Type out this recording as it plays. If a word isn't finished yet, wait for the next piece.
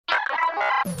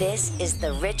This is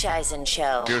the Rich Eisen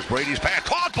Show. Here's Brady's pass.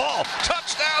 Caught ball.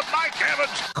 Touchdown, Mike Evans.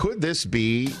 Could this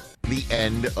be the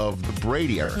end of the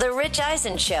Brady era? The Rich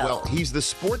Eisen Show. Well, he's the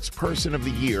sports person of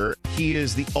the year. He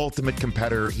is the ultimate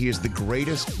competitor. He is the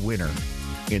greatest winner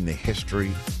in the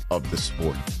history of the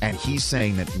sport. And he's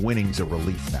saying that winning's a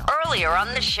relief now. Earlier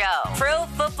on the show, Pro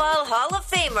Football Hall of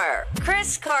Famer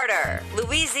Chris Carter,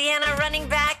 Louisiana running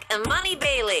back Imani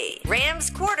Bailey, Rams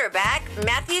quarterback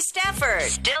Matthew Stafford,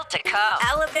 still to come,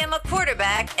 Alabama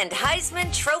quarterback and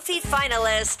Heisman Trophy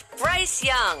finalist Bryce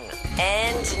Young.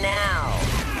 And now,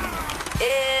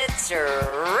 it's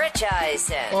Rich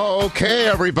Eisen. Okay,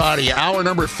 everybody. Hour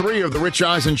number 3 of the Rich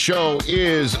Eisen Show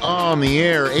is on the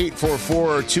air.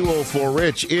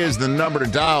 844-204-RICH is the number to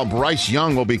dial. Bryce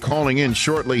Young will be calling in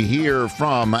shortly here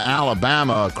from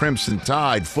Alabama. Crimson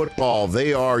Tide football.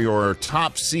 They are your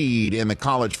top seed in the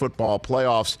college football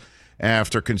playoffs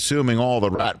after consuming all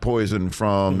the rat poison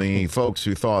from the folks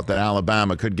who thought that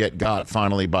Alabama could get got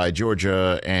finally by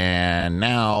Georgia. And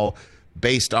now,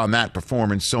 based on that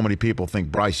performance, so many people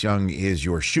think Bryce Young is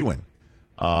your shoo-in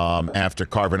after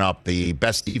carving up the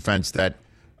best defense that,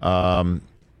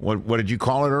 what did you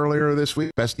call it earlier this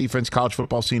week? Best defense college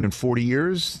football seen in 40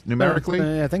 years,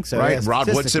 numerically? I think so. Right? Yeah,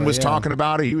 Rod Woodson was talking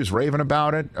about it. He was raving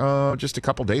about it just a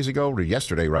couple days ago, or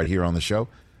yesterday right here on the show.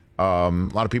 A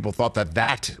lot of people thought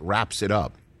that wraps it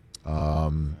up.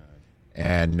 And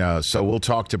so we'll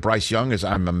talk to Bryce Young, as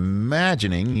I'm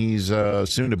imagining he's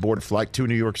soon to board a flight to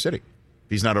New York City.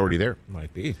 He's not already there.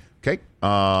 Might be. Okay.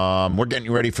 We're getting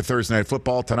you ready for Thursday Night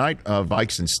Football tonight.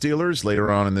 Vikes and Steelers.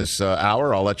 Later on in this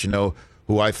hour, I'll let you know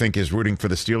who I think is rooting for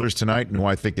the Steelers tonight and who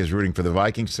I think is rooting for the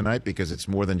Vikings tonight, because it's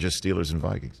more than just Steelers and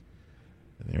Vikings.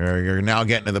 You're now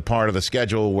getting to the part of the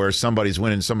schedule where somebody's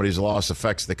winning, somebody's loss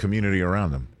affects the community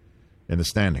around them in the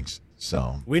standings.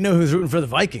 So we know who's rooting for the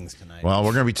Vikings tonight. Well,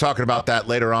 we're going to be talking about that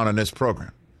later on in this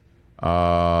program.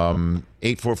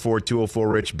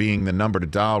 844-204-RICH being the number to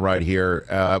dial right here,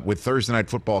 with Thursday Night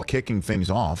Football kicking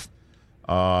things off,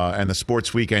 and the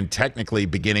sports weekend technically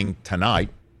beginning tonight.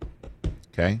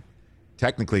 Okay,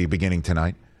 technically beginning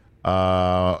tonight.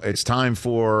 It's time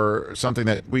for something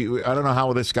that we I don't know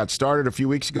how this got started a few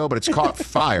weeks ago, but it's caught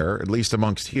fire, at least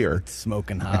amongst here. It's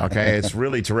smoking hot. Okay, it's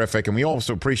really terrific, and we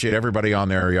also appreciate everybody on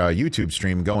their YouTube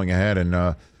stream going ahead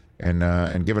and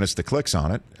giving us the clicks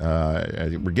on it.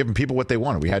 We're giving people what they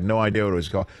wanted. We had no idea what it was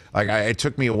called. It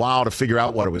took me a while to figure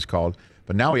out what it was called,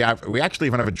 but now we actually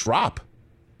even have a drop.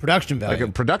 Production value. Like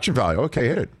a production value. Okay,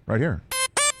 hit it right here.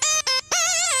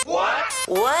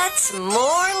 What's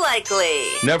more likely?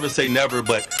 Never say never,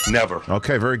 but never.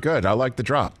 Okay, very good. I like the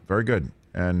drop. Very good.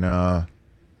 And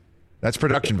that's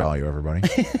production value, everybody.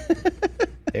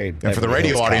 And for the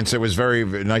radio audience, it was very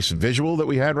nice visual that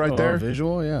we had right there.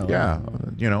 Visual, yeah. Yeah,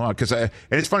 you know, because and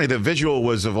it's funny, the visual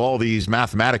was of all these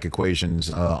mathematic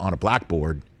equations on a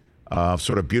blackboard,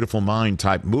 sort of beautiful mind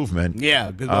type movement.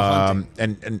 Yeah, good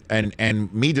hunting.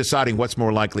 And me deciding what's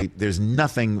more likely. There's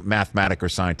nothing mathematic or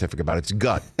scientific about it. It's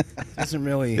gut. Doesn't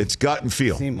really. It's gut and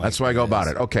feel. That's why I go about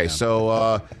it. Okay,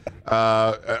 so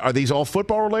are these all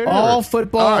football related? All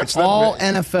football, all, right, all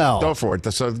NFL. Go for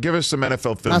it. So give us some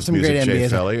NFL films. Not some music, great Jay NBA.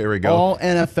 Felly. Here we go. All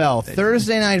NFL.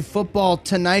 Thursday Night Football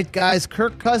tonight, guys.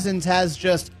 Kirk Cousins has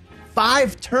just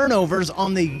 5 turnovers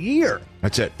on the year.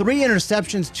 That's it. 3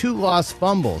 interceptions, 2 lost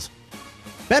fumbles.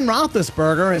 Ben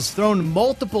Roethlisberger has thrown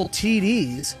multiple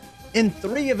TDs in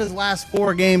 3 of his last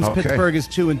 4 games. Okay. Pittsburgh is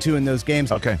 2-2 in those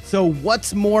games. Okay. So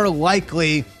what's more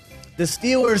likely? The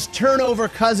Steelers turn over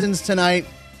Cousins tonight,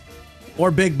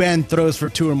 or Big Ben throws for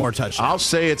 2 or more touchdowns? I'll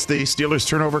say it's the Steelers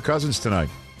turnover Cousins tonight.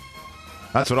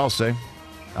 That's what I'll say.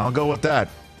 I'll go with that.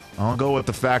 I'll go with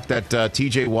the fact that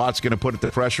T.J. Watt's going to put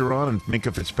the pressure on, and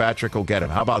Minkah Fitzpatrick will get him.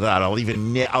 How about that? I'll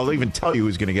even tell you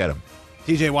who's going to get him.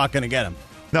 T.J. Watt going to get him.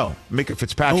 No, Minkah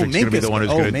Fitzpatrick's going to be the one who's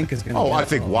going to. Minkah's going to. I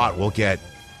think Watt will get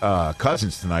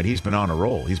Cousins tonight. He's been on a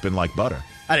roll. He's been like butter.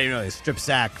 I didn't know they strip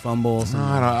sack, fumbles.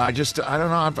 I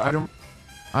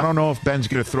don't know if Ben's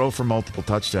going to throw for multiple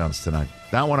touchdowns tonight.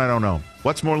 That one I don't know.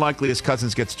 What's more likely is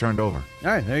Cousins gets turned over. All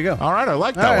right, there you go. All right, I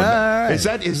like that one. All right.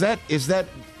 Is that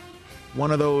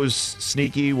one of those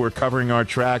sneaky? We're covering our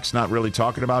tracks, not really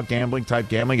talking about gambling type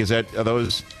gambling. Are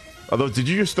those? Did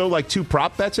you just throw like 2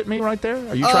 prop bets at me right there?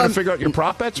 Are you trying to figure out your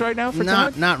prop bets right now for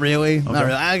tonight? Not really. Okay. Not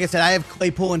really. Like I said, I have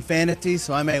Claypool in fantasy,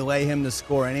 so I may lay him to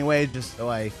score anyway, just so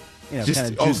I, kind of juice that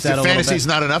a little bit. Fantasy's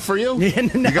not enough for you? Yeah,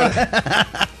 no.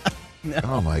 No.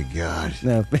 Oh my God.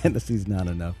 No, fantasy's not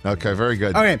enough. Okay, very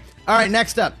good. Okay. All right,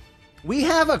 next up. We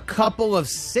have a couple of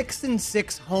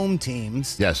 6-6 home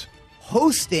teams. Yes.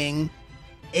 Hosting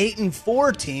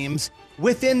 8-4 teams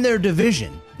within their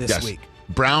division this week.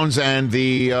 Browns and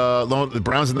the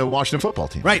Browns and the Washington football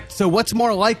team. Right. So what's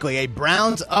more likely, a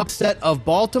Browns upset of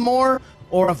Baltimore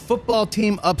or a football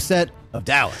team upset of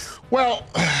Dallas? Well,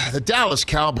 the Dallas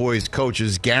Cowboys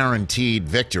coach's guaranteed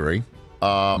victory.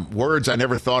 Words I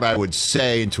never thought I would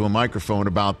say into a microphone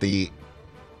about the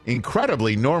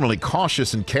incredibly, normally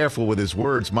cautious and careful with his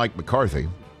words, Mike McCarthy.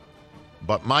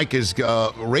 But Mike is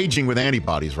raging with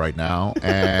antibodies right now,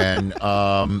 and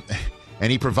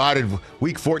he provided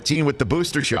Week 14 with the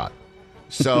booster shot.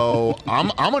 So I'm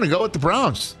going to go with the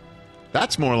Browns.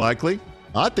 That's more likely.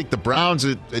 I think the Browns.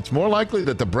 It's more likely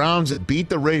that the Browns beat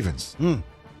the Ravens.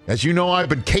 As you know, I've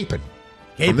been caping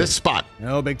from this spot.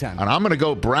 No, big time. And I'm going to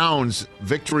go Browns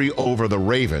victory over the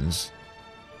Ravens.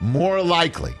 More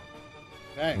likely.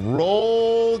 Okay.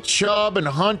 Roll Chubb and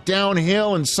Hunt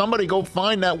downhill, and somebody go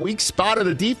find that weak spot of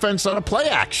the defense on a play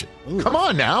action. Ooh. Come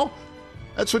on now.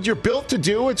 That's what you're built to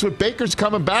do. It's what Baker's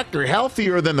coming back. They're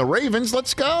healthier than the Ravens.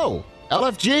 Let's go.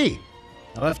 LFG.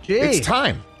 It's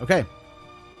time. Okay.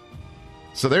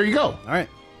 So there you go. All right.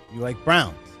 You like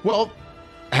Browns. Well,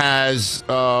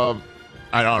 I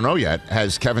don't know yet.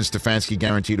 Has Kevin Stefanski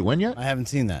guaranteed to win yet? I haven't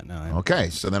seen that. No. Okay,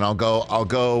 so then I'll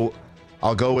go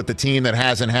with the team that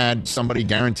hasn't had somebody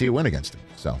guarantee a win against him.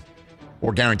 So,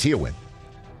 or guarantee a win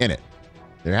in it.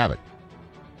 There you have it.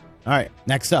 All right.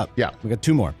 Next up. Yeah. We got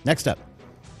two more. Next up.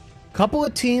 Couple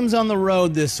of teams on the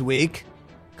road this week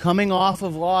coming off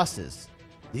of losses.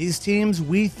 These teams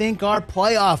we think are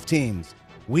playoff teams.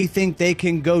 We think they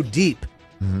can go deep.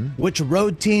 Mm-hmm. Which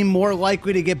road team more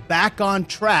likely to get back on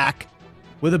track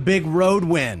with a big road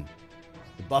win?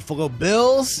 The Buffalo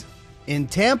Bills in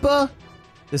Tampa,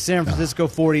 the San Francisco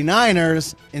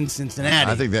 49ers in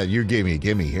Cincinnati. I think that you gave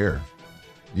me here.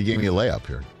 You gave me a layup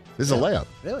here. This is a layup.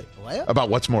 Really? A layup? About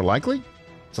what's more likely?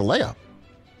 It's a layup.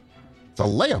 It's a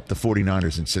layup, the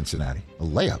 49ers in Cincinnati. A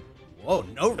layup. Whoa,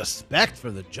 no respect for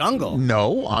the jungle.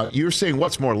 No, you're saying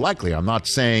what's more likely. I'm not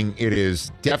saying it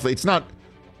is definitely. It's not.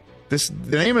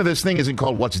 The name of this thing isn't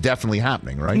called What's Definitely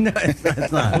Happening, right? No,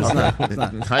 it's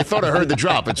not. I thought I heard the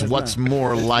drop. It's what's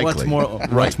more likely.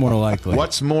 What's more likely?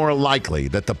 What's more likely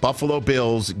that the Buffalo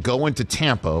Bills go into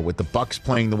Tampa with the Bucs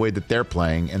playing the way that they're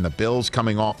playing and the Bills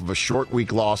coming off of a short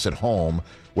week loss at home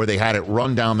where they had it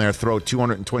run down their throat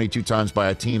 222 times by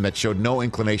a team that showed no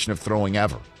inclination of throwing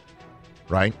ever,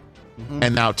 right? Mm-hmm.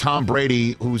 And now Tom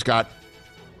Brady, who's got,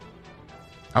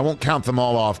 I won't count them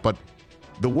all off, but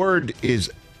the word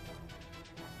is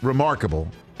remarkable,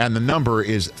 and the number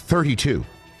is 32.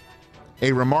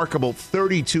 A remarkable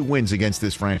 32 wins against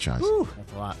this franchise. Ooh,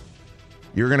 that's a lot.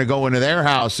 You're going to go into their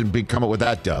house and come up with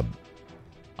that dub.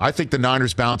 I think the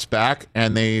Niners bounce back,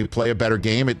 and they play a better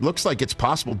game. It looks like it's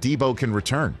possible Debo can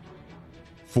return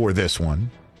for this one.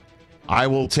 I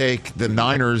will take the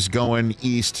Niners going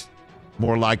east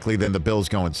more likely than the Bills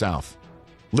going south.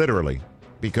 Literally,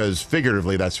 because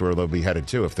figuratively that's where they'll be headed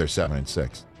to if they're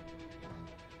 7-6.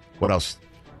 What else?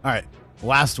 All right,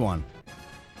 last one,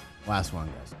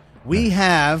 guys. We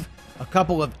have a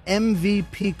couple of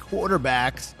MVP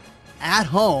quarterbacks at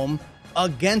home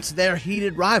against their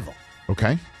heated rival.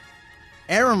 Okay.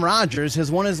 Aaron Rodgers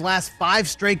has won his last 5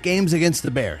 straight games against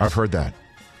the Bears. I've heard that.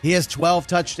 He has 12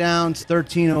 touchdowns,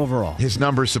 13 overall. His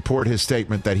numbers support his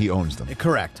statement that he owns them.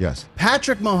 Correct. Yes.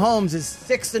 Patrick Mahomes is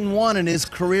 6-1 in his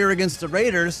career against the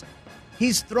Raiders.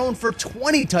 He's thrown for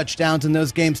 20 touchdowns in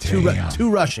those games,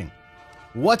 two rushing.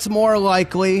 What's more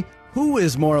likely? Who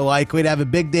is more likely to have a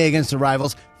big day against the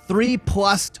rivals?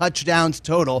 3+ touchdowns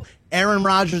total. Aaron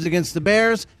Rodgers against the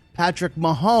Bears, Patrick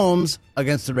Mahomes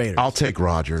against the Raiders. I'll take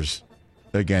Rodgers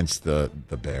against the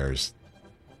Bears,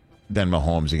 then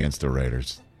Mahomes against the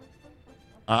Raiders.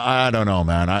 I don't know,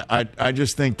 man. I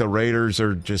just think the Raiders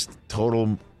are just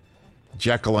total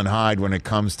Jekyll and Hyde when it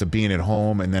comes to being at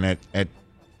home, and then at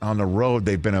on the road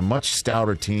they've been a much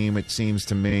stouter team, it seems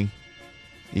to me.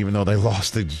 Even though they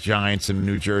lost the Giants in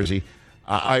New Jersey,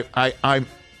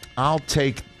 I'll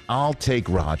take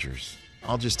Rodgers.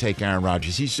 I'll just take Aaron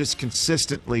Rodgers. He's just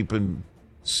consistently been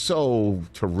so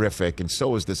terrific, and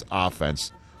so is this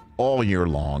offense all year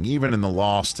long. Even in the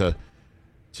loss to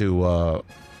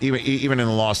even in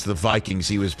the loss to the Vikings,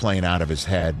 he was playing out of his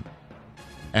head,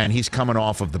 and he's coming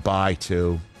off of the bye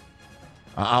too.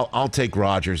 I'll take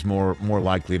Rodgers more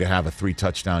likely to have a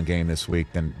 3-touchdown game this week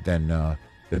than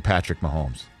Patrick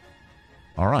Mahomes.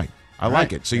 All right. I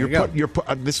like it. So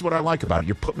this is what I like about it.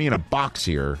 You put me in a box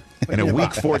here, in a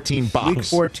Week 14 box. Week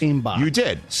 14 box. You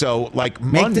did. So, like,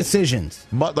 make decisions.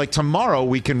 Like tomorrow,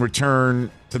 we can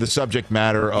return to the subject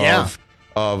matter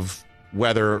of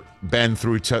whether Ben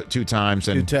threw 2 times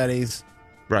and 2 tutties.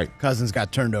 Right. Cousins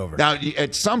got turned over. Now,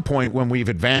 at some point when we've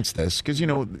advanced this, because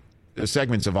the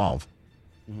segments evolve.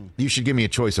 You should give me a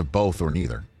choice of both or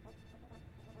neither.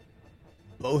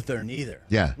 Both or neither.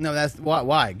 Yeah. No, that's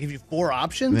why. Give you 4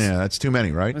 options? Yeah, that's too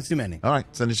many, right? That's too many. All right,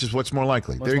 so then it's just what's more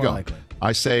likely. What's there you more go. likely?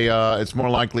 I say it's more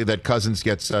likely that Cousins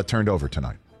gets turned over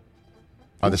tonight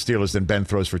by the Steelers than Ben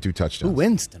throws for 2 touchdowns. Who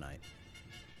wins tonight?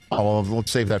 Oh, well,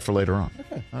 let's save that for later on.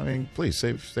 Okay. I mean, please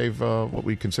save what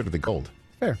we consider the gold.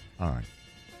 Fair. All right.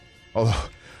 Although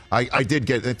I did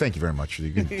get. Thank you very much.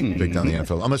 You can break down the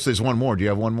NFL. Unless there's one more. Do you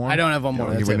have one more? I don't have one more.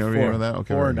 You That's would it. never 4. hear that?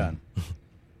 Okay. 4 are done.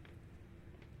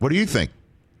 What do you think,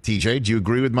 TJ? Do you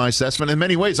agree with my assessment? In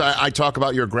many ways, I talk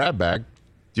about your grab bag.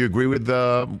 Do you agree with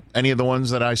any of the ones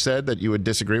that I said that you would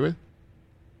disagree with?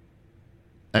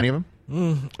 Any of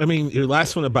them? I mean, your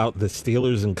last one about the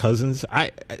Steelers and Cousins,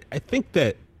 I think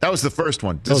that. That was the first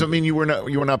one. Does it mean you were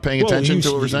not paying attention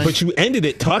to what we're saying? But you ended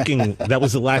it talking. That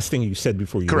was the last thing you said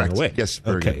before you Correct. went away. Yes.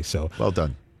 Very okay. good. So well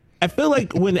done. I feel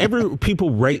like whenever people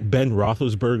write Ben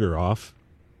Roethlisberger off,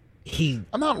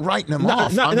 I'm not writing him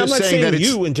off. I'm just not saying that it's,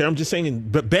 you, and I'm just saying,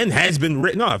 but Ben has been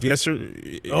written off. Yes, sir.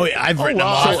 Oh yeah, I've written him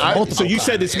off. So you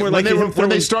said it's more when like when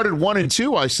they started 1 and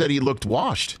 2, I said he looked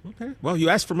washed. Okay. Well, you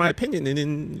asked for my opinion, and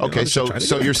then Okay, so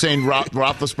you're saying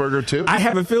Roethlisberger too? I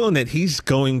have a feeling that he's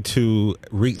going to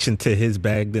reach into his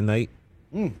bag tonight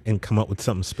and come up with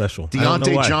something special.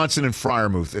 Deontay Johnson and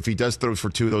Freiermuth. If he does throw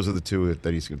for 2, those are the 2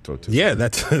 that he's going to throw to. Yeah,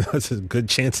 that's a good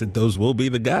chance that those will be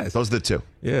the guys. Those are the 2.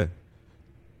 Yeah.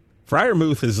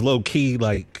 Freiermuth is low key,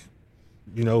 like,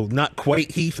 not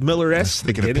quite Heath Miller-esque.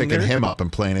 Thinking of picking him up and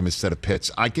playing him instead of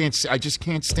Pitts. I just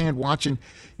can't stand watching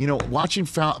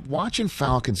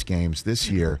Falcons games this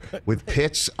year with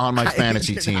Pitts on my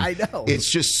fantasy team. I know.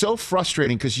 It's just so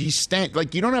frustrating because you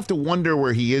don't have to wonder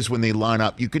where he is when they line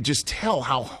up. You could just tell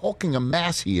how hulking a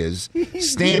mass he is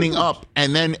standing up,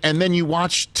 and then you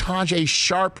watch Tajay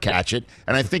Sharp catch it,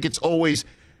 and I think it's always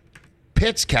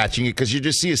Pitts catching it because you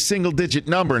just see a single-digit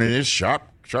number, and it is Sharp.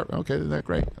 Okay, that's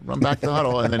great. Run back to the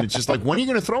huddle, and then it's just like, when are you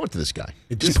going to throw it to this guy?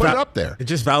 Just put it up there. It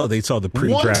just validates all the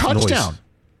pre-draft One touchdown. noise.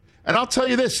 And I'll tell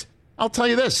you this.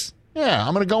 Yeah,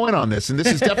 I'm going to go in on this, and this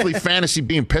is definitely fantasy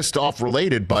being pissed off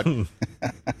related, but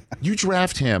you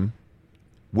draft him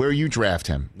where you draft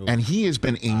him, and he has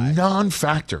been a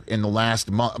non-factor in the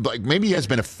last month. Like, maybe he has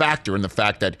been a factor in the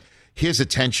fact that his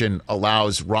attention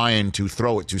allows Ryan to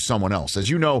throw it to someone else. As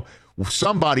you know,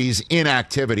 somebody's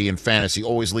inactivity in fantasy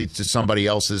always leads to somebody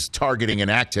else's targeting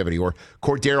and activity. Or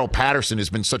Cordero Patterson has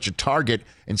been such a target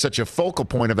and such a focal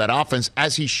point of that offense,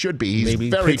 as he should be. He's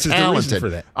Maybe very Pitts is the reason talented. for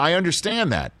that. I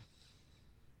understand that.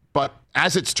 But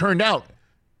as it's turned out,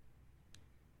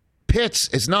 Pitts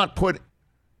has not put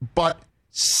but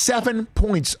 7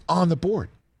 points on the board.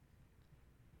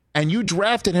 And you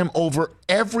drafted him over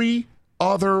every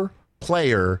other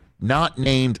player not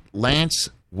named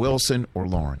Lance, Wilson, or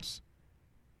Lawrence.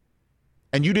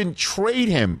 And you didn't trade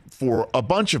him for a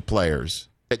bunch of players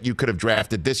that you could have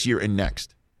drafted this year and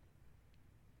next.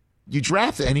 You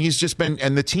drafted, and he's just been,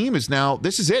 and the team is now,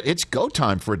 this is it. It's go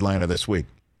time for Atlanta this week.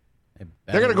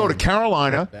 They're going to go to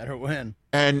Carolina. Better win.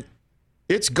 And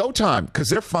it's go time because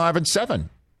they're 5-7.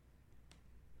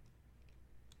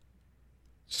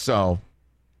 So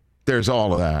there's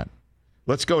all of that.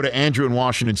 Let's go to Andrew in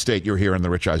Washington State. You're here on the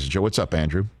Rich Eisen Show. What's up,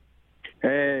 Andrew?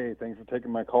 Hey, thanks for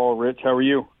taking my call, Rich. How are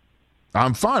you?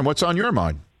 I'm fine. What's on your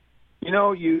mind?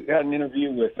 You had an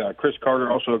interview with Chris Carter,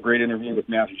 also a great interview with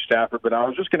Matthew Stafford, but I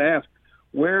was just going to ask,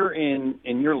 where in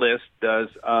your list does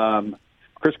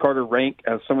Chris Carter rank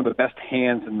as some of the best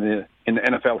hands in the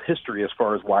NFL history as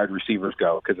far as wide receivers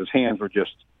go? Because his hands were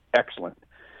just excellent.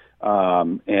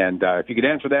 If you could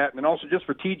answer that, and also just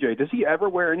for TJ, does he ever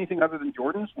wear anything other than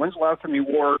Jordans? When's the last time he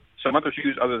wore some other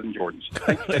shoes other than Jordans?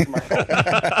 Thanks for taking my call.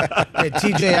 Hey,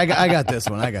 TJ, I got this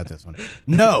one.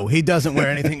 No, he doesn't wear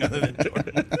anything other than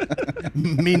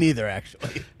Jordan. Me neither,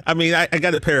 actually. I mean, I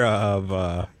got a pair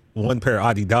of one pair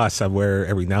of Adidas I wear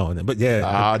every now and then, but yeah,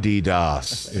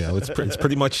 Adidas. It's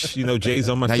pretty much J's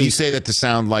on my Now feet. you say that to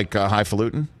sound like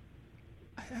highfalutin.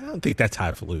 I don't think that's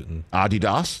highfalutin.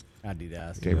 Adidas.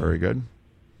 Adidas. Okay, very good.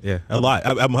 Yeah, a lot.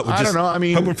 I don't know. I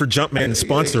mean, hoping for Jumpman to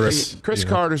sponsor us. Chris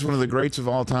Carter's one of the greats of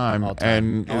all time.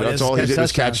 And Oh, that's all he did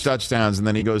was catch touchdowns, and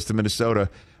then he goes to Minnesota.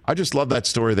 I just love that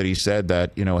story that he said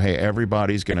that, hey,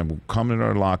 everybody's going to come in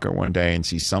our locker one day and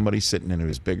see somebody sitting in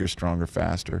who's bigger, stronger,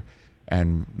 faster.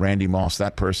 And Randy Moss,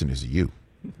 that person is you.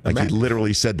 Like, he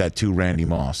literally said that to Randy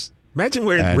Moss. Imagine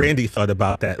where Randy thought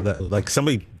about that. Like,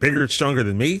 somebody bigger, stronger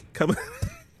than me coming.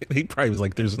 He probably was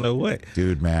like, there's no way.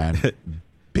 Dude, man.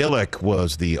 Billick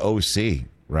was the OC,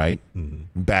 right?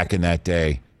 Mm-hmm. Back in that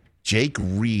day. Jake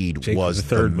Reed was the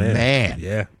third man.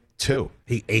 Yeah. Too.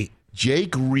 He ate.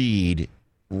 Jake Reed,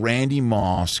 Randy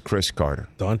Moss, Chris Carter.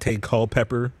 Dante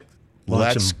Culpepper.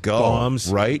 Let's go.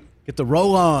 Bombs. Right? Get the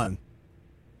roll on.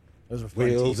 Those were fun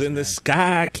Wheels teams, in the man.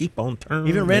 sky, keep on turning.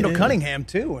 Even Randall Cunningham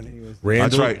too, when he was.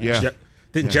 Randall, That's right, yeah.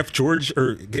 Didn't Jeff George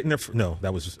get in there? No,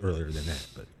 that was earlier than that.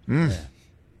 But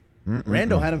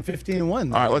Randall had him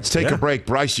 15-1. All right, let's take a break.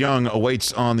 Bryce Young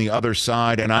awaits on the other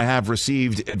side, and I have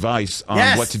received advice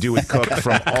on what to do with Cook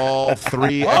from all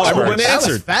three experts. Everyone That was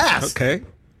answered. fast. Okay.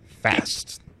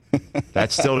 Fast.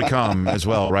 That's still to come as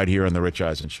well, right here on the Rich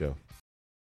Eisen Show.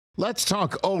 Let's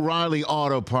talk O'Reilly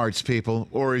Auto Parts, people,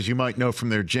 or as you might know from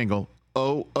their jingle,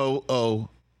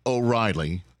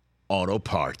 O'Reilly Auto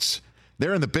Parts.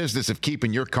 They're in the business of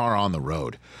keeping your car on the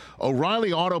road.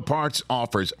 O'Reilly Auto Parts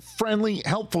offers friendly,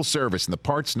 helpful service and the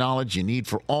parts knowledge you need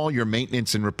for all your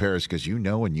maintenance and repairs, because you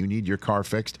know when you need your car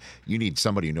fixed, you need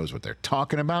somebody who knows what they're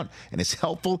talking about and is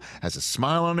helpful, has a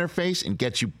smile on their face, and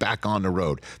gets you back on the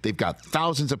road. They've got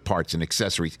thousands of parts and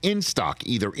accessories in stock,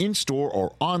 either in-store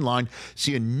or online,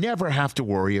 so you never have to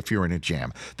worry if you're in a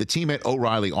jam. The team at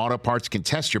O'Reilly Auto Parts can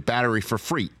test your battery for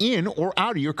free in or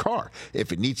out of your car.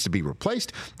 If it needs to be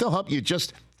replaced, they'll help you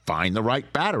just find the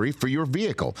right battery for your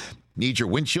vehicle. Need your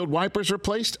windshield wipers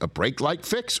replaced, a brake light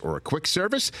fix, or a quick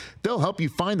service? They'll help you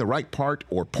find the right part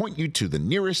or point you to the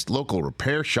nearest local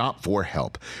repair shop for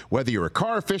help. Whether you're a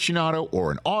car aficionado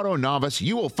or an auto novice,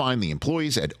 you will find the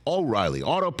employees at O'Reilly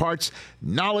Auto Parts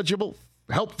knowledgeable,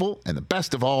 helpful, and the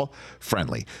best of all,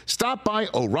 friendly. Stop by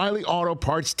O'Reilly Auto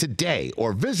Parts today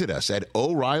or visit us at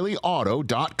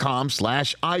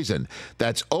O'ReillyAuto.com/Eisen.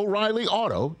 That's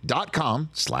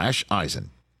O'ReillyAuto.com/Eisen.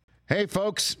 Hey,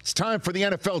 folks, it's time for the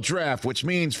NFL draft, which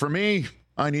means for me,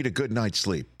 I need a good night's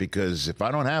sleep, because if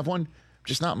I don't have one, I'm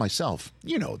just not myself.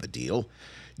 You know the deal.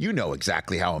 You know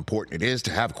exactly how important it is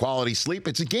to have quality sleep.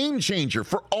 It's a game changer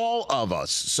for all of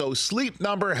us. So Sleep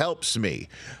Number helps me.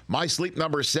 My Sleep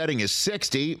Number setting is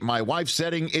 60. My wife's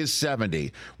setting is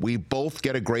 70. We both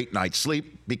get a great night's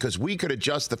sleep because we could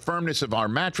adjust the firmness of our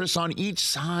mattress on each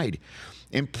side.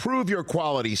 Improve your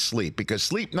quality sleep because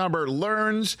Sleep Number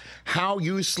learns how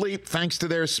you sleep thanks to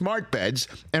their smart beds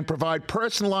and provide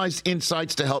personalized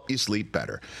insights to help you sleep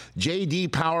better. J.D.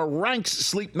 Power ranks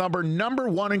Sleep Number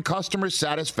 #1 in customer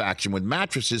satisfaction with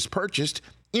mattresses purchased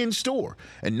in-store.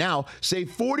 And now, save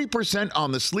 40%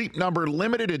 on the Sleep Number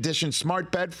limited edition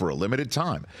smart bed for a limited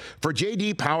time. For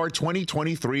J.D. Power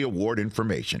 2023 award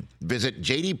information, visit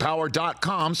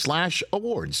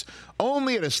jdpower.com/awards.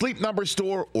 Only at a Sleep Number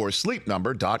store or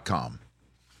sleepnumber.com.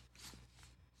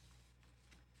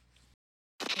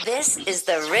 This is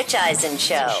the Rich Eisen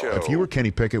Show. If you were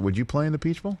Kenny Pickett, would you play in the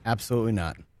Peach Bowl? Absolutely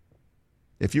not.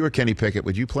 If you were Kenny Pickett,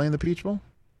 would you play in the Peach Bowl?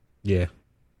 Yeah.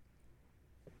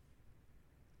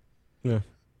 I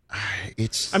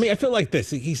mean, I feel like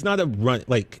this. He's not a run.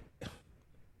 Like,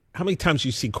 how many times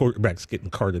you see quarterbacks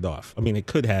getting carted off? I mean, it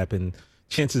could happen.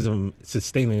 Chances of him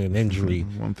sustaining an injury.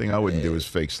 One thing I wouldn't do is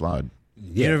fake slide.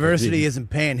 Yeah, University isn't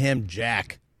paying him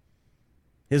jack.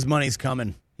 His money's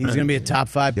coming. He's going to be a top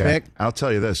 5 pick. I'll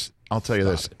tell you this.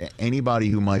 Anybody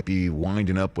who might be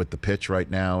winding up with the pitch right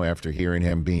now after hearing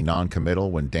him being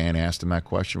non-committal when Dan asked him that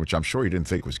question, which I'm sure he didn't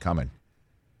think was coming,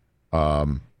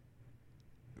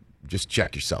 just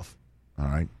check yourself, all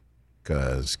right?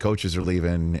 Because coaches are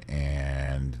leaving,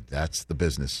 and that's the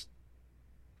business.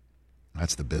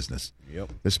 That's the business.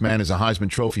 Yep. This man is a Heisman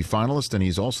Trophy finalist, and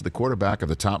he's also the quarterback of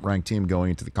the top-ranked team going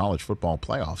into the college football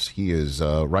playoffs. He is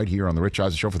right here on the Rich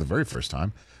Eisen Show for the very first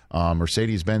time.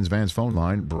 Mercedes-Benz Van's phone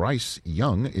line. Bryce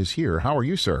Young is here. How are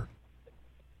you, sir?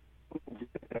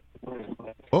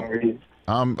 Oh,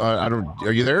 I don't.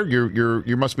 Are you there?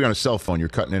 You must be on a cell phone. You're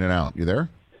cutting in and out. You there?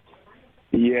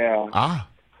 Yeah.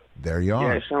 There you are.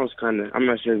 Yeah, it sounds kind of. I'm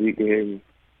not sure if you can hear me.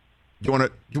 Why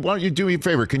don't you do me a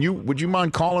favor? Would you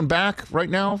mind calling back right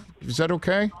now? Is that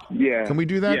okay? Yeah. Can we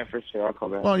do that? Yeah, for sure. I'll call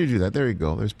back. Well, you do that. There you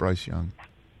go. There's Bryce Young.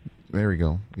 There you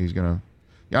go. He's gonna.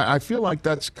 Yeah, I feel like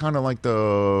that's kind of like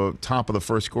the top of the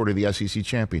first quarter of the SEC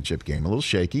championship game. A little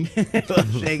shaky.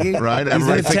 Shaky. Right?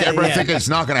 Everybody thinking it's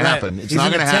not going to happen. It's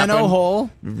not going to happen. 10-0 hole.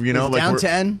 You know, He's like down we're-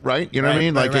 10. Right? You know what I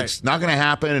mean? Like right. it's not going to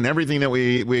happen, and everything that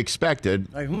we expected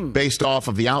based off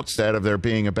of the outset of there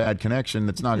being a bad connection,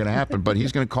 that's not going to happen. But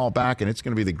he's going to call back, and it's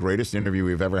going to be the greatest interview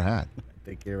we've ever had. I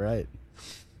think you're right.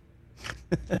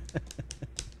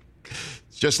 It's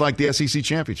just like the SEC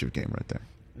championship game right there.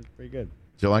 That's pretty good.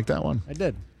 Did you like that one? I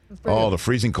did. That's pretty Oh, good. the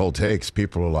freezing cold takes.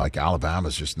 People are like,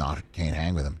 Alabama's just can't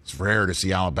hang with them. It's rare to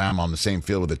see Alabama on the same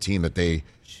field with a team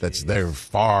that's they're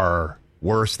far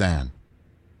worse than.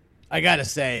 I got to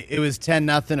say, it was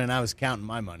 10-0, and I was counting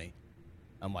my money.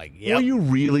 I'm like, yeah. Were you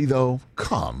really, though?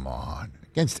 Come on.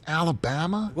 Against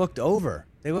Alabama? Looked over.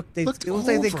 They looked like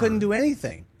they over. couldn't do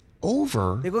anything.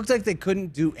 Over? They looked like they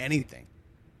couldn't do anything.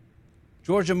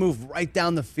 Georgia moved right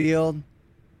down the field.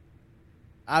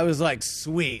 I was like,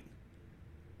 sweet.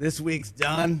 This week's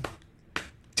done.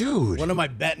 Dude. What am I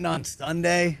betting on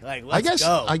Sunday? Like, let's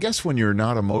go. I guess when you're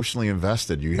not emotionally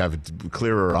invested, you have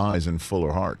clearer eyes and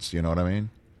fuller hearts. You know what I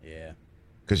mean? Yeah.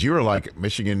 Because you were like,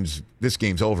 this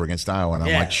game's over against Iowa. And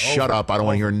I'm like, shut up. I don't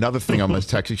want to hear another thing on this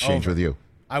text exchange with you.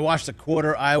 I watched a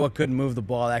quarter. Iowa couldn't move the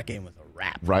ball. That game was a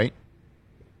wrap. Right.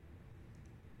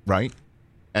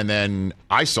 And then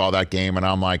I saw that game, and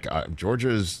I'm like,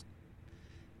 Georgia's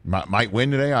might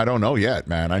win today. I don't know yet,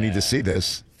 man. I need to see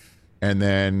this. And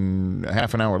then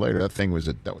half an hour later, that thing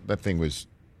was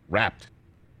wrapped.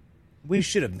 We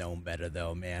should have known better,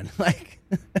 though, man. Like,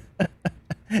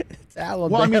 it's Alabama.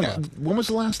 Well, I mean, when was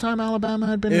the last time Alabama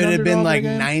had been? It had been like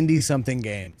again? 90-something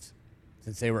games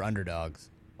since they were underdogs.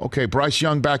 Okay, Bryce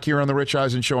Young back here on the Rich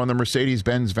Eisen Show on the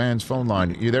Mercedes-Benz Vans phone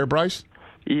line. You there, Bryce?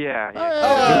 Yeah.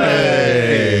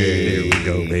 Hey. There we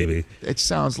go, baby. It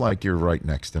sounds like you're right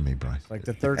next to me, Bryce. Like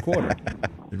the third quarter.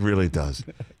 It really does.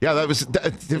 Yeah,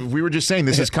 we were just saying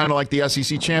this is kind of like the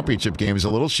SEC championship game. It's a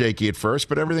little shaky at first,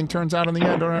 but everything turns out in the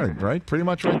end all right? Pretty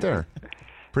much right there.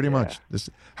 Pretty much.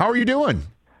 How are you doing?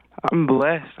 I'm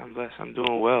blessed. I'm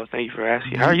doing well. Thank you for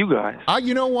asking. How are you guys?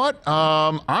 You know what?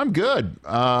 I'm good.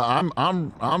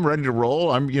 I'm ready to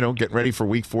roll. I'm getting ready for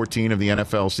Week 14 of the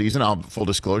NFL season. Full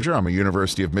disclosure, I'm a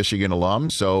University of Michigan alum,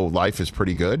 so life is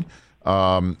pretty good.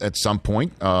 At some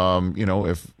point,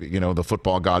 if the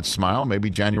football gods smile, maybe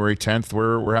January 10th,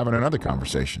 we're having another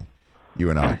conversation.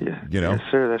 You and I. Yes,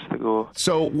 sir. That's the goal.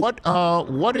 So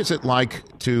what is it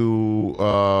like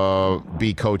to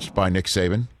be coached by Nick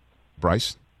Saban,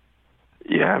 Bryce?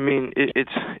 Yeah, I mean,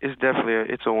 it's definitely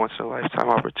a once in a lifetime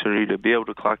opportunity to be able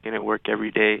to clock in at work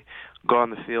every day, go on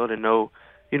the field and know,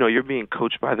 you're being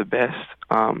coached by the best.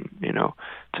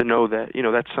 To know that,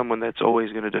 that's someone that's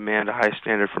always going to demand a high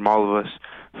standard from all of us,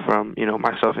 from,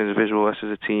 myself as an individual, us as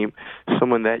a team,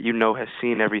 someone that, has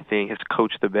seen everything, has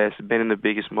coached the best, been in the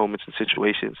biggest moments and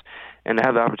situations, and to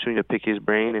have the opportunity to pick his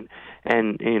brain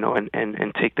and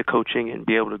take the coaching and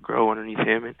be able to grow underneath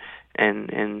him and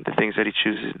the things that he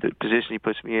chooses, the position he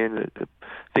puts me in, the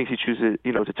things he chooses,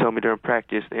 to tell me during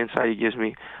practice, the insight he gives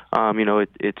me,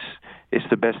 it's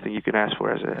the best thing you can ask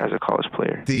for as a college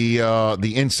player.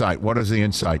 The insight. What is the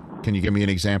insight? Can you give me an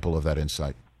example of that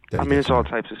insight? I mean, it's all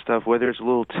types of stuff. Whether it's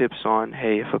little tips on,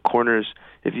 hey,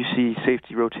 if you see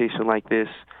safety rotation like this,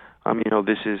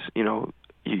 this is,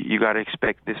 you got to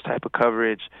expect this type of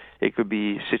coverage. It could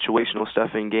be situational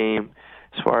stuff in game,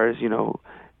 as far as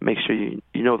make sure you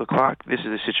know the clock. This is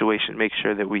a situation. Make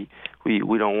sure that we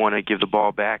don't want to give the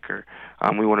ball back, or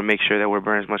we want to make sure that we're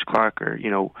burning as much clock, or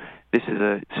this is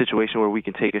a situation where we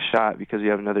can take a shot because we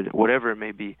have another, whatever it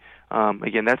may be.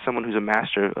 Again, that's someone who's a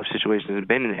master of situations and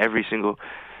been in every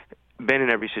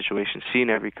situation, seen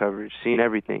every coverage, seen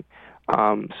everything.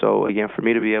 So again, for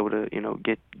me to be able to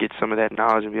get some of that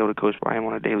knowledge and be able to coach by him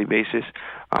on a daily basis,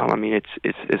 I mean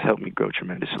it's helped me grow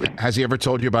tremendously. Has he ever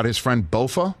told you about his friend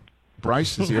Bofa?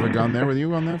 Bryce, has he ever gone there with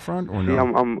you on that front, or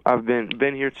no? I've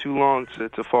been here too long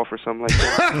to fall for something like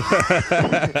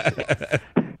that.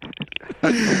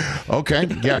 Okay,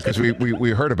 yeah, because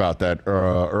we heard about that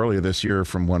earlier this year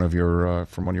from one of your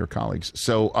colleagues.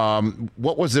 So,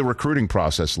 what was the recruiting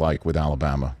process like with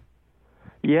Alabama?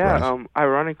 Yeah,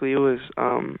 ironically, it was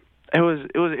an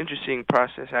interesting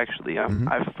process actually.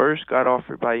 I first got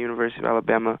offered by University of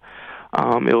Alabama.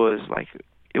 It was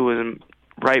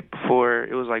right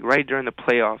during the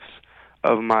playoffs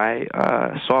of my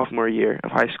sophomore year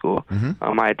of high school.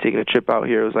 I had taken a trip out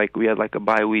here. It was like we had like a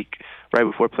bye week right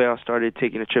before playoffs started,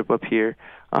 taking a trip up here.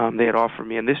 They had offered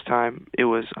me, and this time it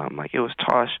was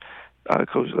Tosh,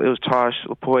 Coach. It was Tosh,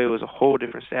 Lapoy. It was a whole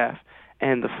different staff.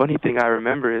 And the funny thing I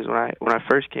remember is when I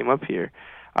first came up here,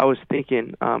 I was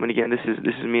thinking, and again, this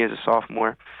is me as a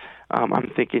sophomore.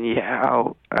 I'm thinking,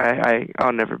 I'll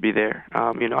never be there.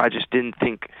 I just didn't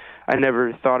think. I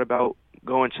never thought about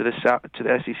going to the South, to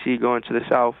the SEC, going to the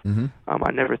South.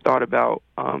 I never thought about.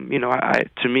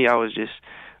 To me, I was just.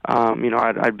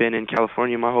 I'd been in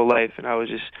California my whole life, and I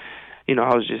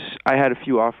had a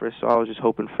few offers, so I was just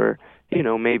hoping for,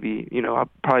 maybe, I'll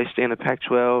probably stay in the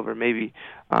Pac-12 or maybe,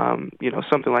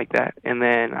 something like that. And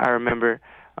then I remember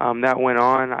that went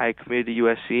on. I committed to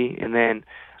USC, and then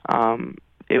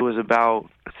it was about,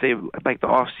 say, like the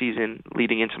off season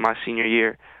leading into my senior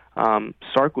year.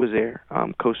 Sark was there.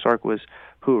 Coach Sark was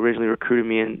who originally recruited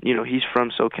me, and he's from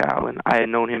SoCal, and I had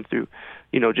known him through,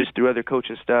 just through other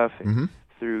coaching stuff. And,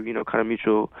 through kind of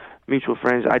mutual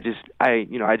friends. I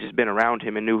just been around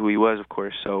him and knew who he was, of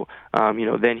course. So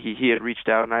then he had reached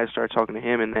out and I started talking to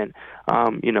him, and then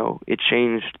it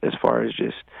changed as far as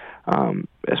just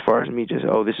as far as me just,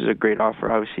 this is a great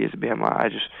offer. Obviously, as a Bama, I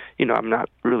just, I'm not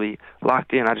really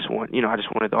locked in. I just wanted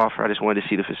the offer. I just wanted to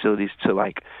see the facilities to,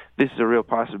 like, this is a real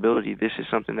possibility. This is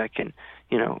something that can,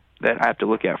 that I have to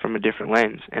look at from a different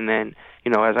lens. And then,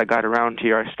 as I got around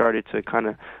here, I started to kind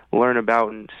of learn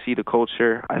about and see the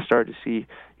culture. I started to see,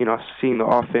 seeing the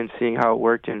offense, seeing how it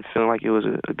worked, and feeling like it was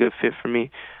a good fit for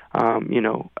me. I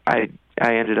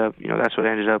ended up, that's what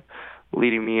ended up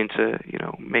leading me into,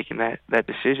 making that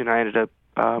decision. I ended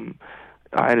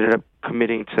up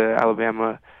committing to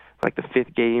Alabama like the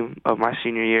 5th game of my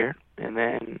senior year, and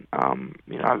then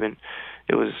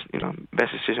it was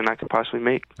best decision I could possibly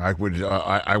make. I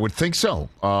would think so.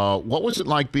 What was it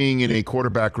like being in a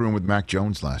quarterback room with Mac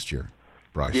Jones last year,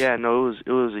 Bryce? Yeah, no, it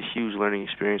was a huge learning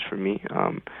experience for me.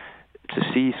 To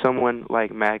see someone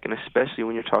like Mac, and especially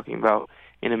when you're talking about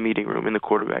in a meeting room, in the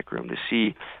quarterback room, to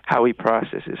see how he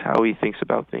processes, how he thinks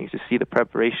about things, to see the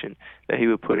preparation that he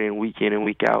would put in and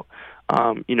week out,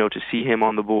 to see him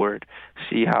on the board,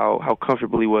 see how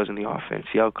comfortable he was in the offense,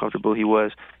 see how comfortable he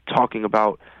was talking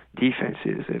about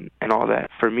defenses and all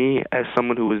that. For me, as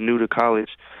someone who was new to college,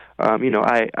 I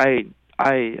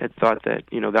had thought that,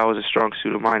 that was a strong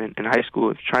suit of mine in high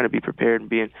school, trying to be prepared and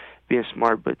being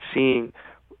smart, but seeing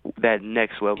that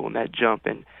next level and that jump,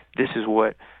 and this is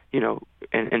what,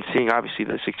 and seeing obviously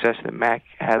the success that Mac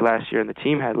had last year and the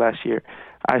team had last year,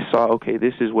 I saw, okay,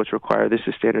 this is what's required, this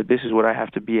is standard, this is what I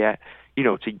have to be at,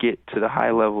 to get to the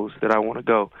high levels that I want to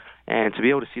go. And to be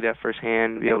able to see that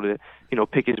firsthand, be able to,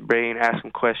 pick his brain, ask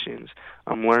him questions,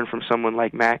 learn from someone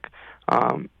like Mac,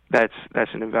 that's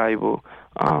an invaluable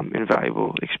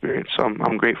experience. So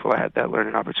I'm grateful I had that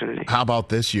learning opportunity. How about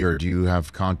this year? Do you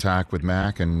have contact with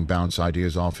Mac and bounce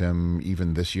ideas off him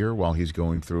even this year while he's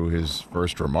going through his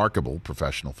first remarkable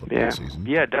professional football season?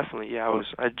 Yeah, definitely. Yeah,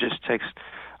 I just text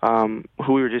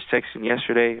who we were just texting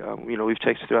yesterday. We've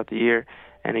texted throughout the year.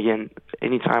 And again,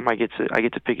 anytime I get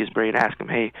to pick his brain, ask him,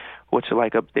 hey, what's it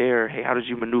like up there? Hey, how did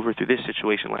you maneuver through this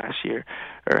situation last year?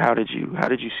 Or how did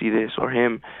you see this? Or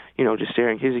him, just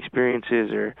sharing his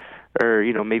experiences, or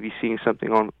maybe seeing something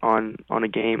on a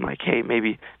game like, hey,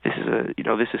 maybe this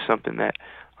is something that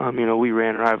we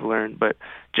ran or I've learned. But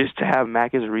just to have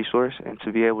Mac as a resource, and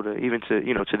to be able to, even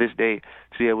to this day,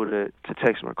 to be able to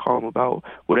text him or call him about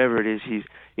whatever it is he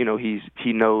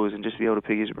knows, and just be able to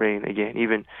pick his brain again,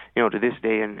 even to this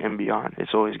day and beyond,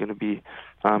 it's always going to be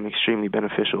extremely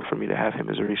beneficial for me to have him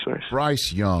as a resource.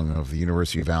 Bryce Young of the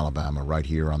University of Alabama, right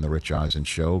here on the Rich Eisen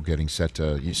Show, getting set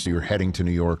to. You're heading to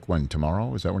New York when?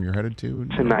 Tomorrow? Is that when you're headed to?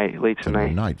 Late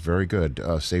tonight. Very good.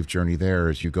 Safe journey there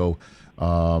as you go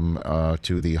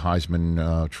to the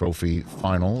Heisman Trophy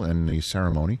final and the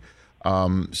ceremony.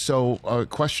 So a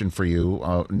question for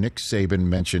you. Nick Saban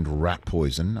mentioned rat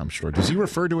poison, I'm sure. Does he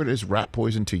refer to it as rat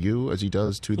poison to you as he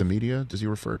does to the media? Does he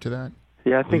refer to that?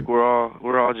 Yeah, I think we're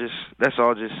all just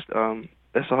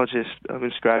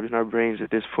inscribed in our brains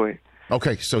at this point.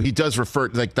 Okay, so he does refer,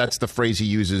 like, that's the phrase he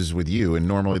uses with you, and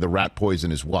normally the rat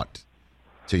poison is what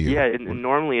to you? Yeah, and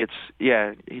normally he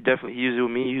uses it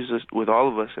with me, he uses it with all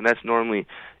of us, and that's normally,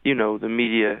 the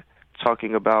media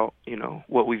talking about,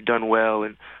 what we've done well,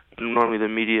 and normally the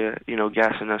media,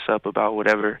 gassing us up about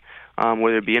whatever,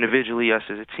 whether it be individually, us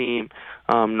as a team.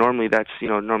 Normally that's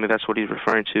what he's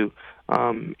referring to.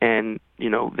 And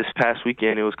this past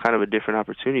weekend, it was kind of a different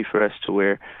opportunity for us, to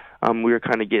where we were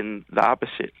kind of getting the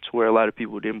opposite, to where a lot of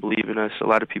people didn't believe in us. A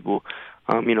lot of people,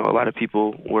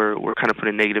 were kind of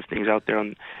putting negative things out there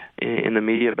in the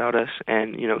media about us.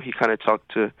 And, he kind of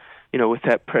talked to, with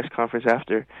that press conference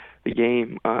after the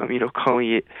game,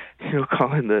 calling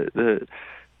the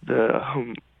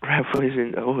rat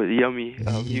poison, yummy.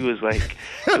 He was like,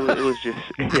 it was just,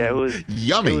 it was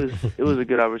yummy. It was a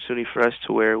good opportunity for us,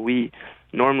 to where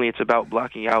normally it's about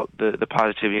blocking out the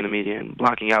positivity in the media, and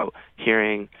blocking out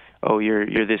hearing, oh,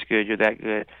 you're this good, you're that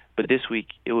good. But this week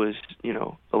it was,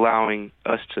 allowing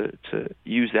us to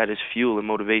use that as fuel and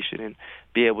motivation, and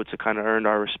be able to kind of earn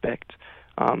our respect.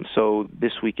 So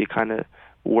this week it kind of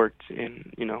worked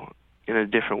in a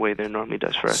different way than it normally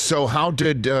does for us. So how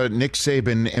did Nick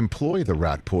Saban employ the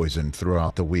rat poison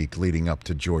throughout the week leading up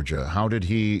to Georgia? How did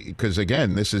he, because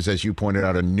again, this is, as you pointed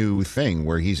out, a new thing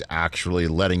where he's actually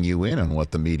letting you in on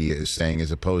what the media is saying,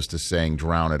 as opposed to saying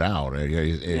drown it out.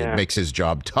 It makes his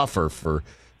job tougher for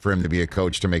him to be a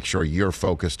coach, to make sure you're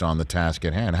focused on the task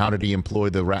at hand. How did he employ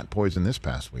the rat poison this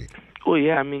past week? Well,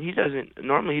 yeah, I mean, he doesn't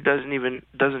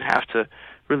have to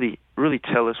really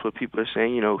tell us what people are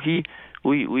saying.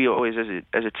 We always,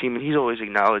 as a team, and he always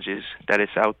acknowledges that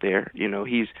it's out there.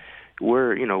 It's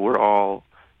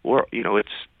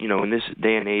in this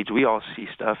day and age, we all see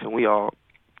stuff, and we all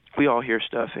hear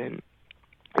stuff, and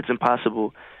it's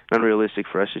impossible, unrealistic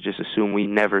for us to just assume we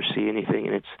never see anything,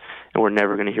 and we're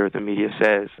never going to hear what the media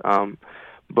says.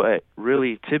 But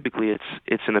really, typically,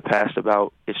 it's in the past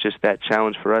about it's just that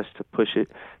challenge for us to push it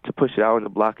out and to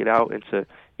block it out, and to,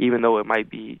 even though it might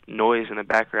be noise in the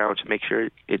background, to make sure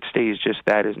it stays just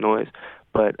that as noise.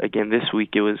 But again, this week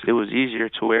it was easier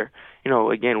to where,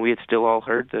 again, we had still all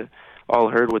heard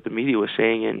what the media was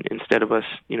saying, and instead of us,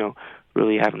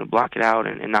 really having to block it out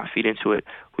and not feed into it,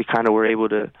 we kind of were able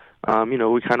to.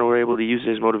 Use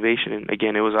it as motivation, and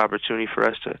again, it was an opportunity for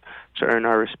us to earn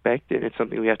our respect, and it's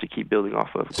something we have to keep building off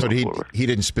of. So he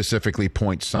didn't specifically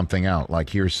point something out,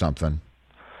 like here's something.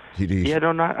 There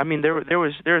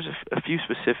was a few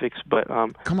specifics, but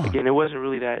again, it wasn't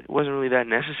really that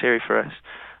necessary for us.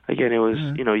 Again, it was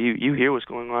you hear what's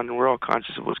going on, and we're all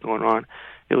conscious of what's going on.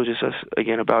 It was just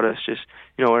about us just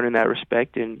earning that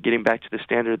respect and getting back to the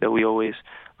standard that we always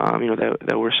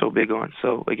that we're so big on.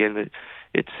 So again,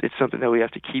 it's something that we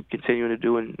have to keep continuing to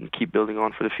do and keep building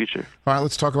on for the future. All right,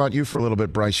 let's talk about you for a little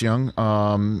bit, Bryce Young.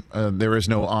 There is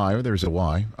no I, there's a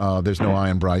Y. There's no I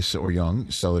in Bryce or Young,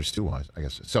 so there's two Y's, I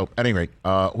guess. So at any rate,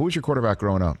 who was your quarterback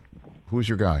growing up? Who was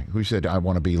your guy? Who said, I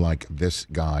want to be like this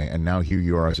guy? And now here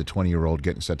you are as a 20-year-old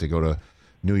getting set to go to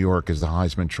New York as the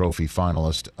Heisman Trophy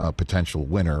finalist, a potential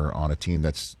winner on a team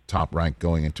that's top-ranked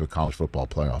going into a college football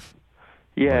playoff.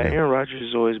 Yeah, Aaron Rodgers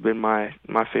has always been my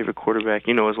favorite quarterback.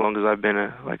 As long as I've been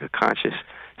a conscious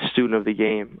student of the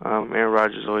game, Aaron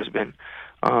Rodgers has always been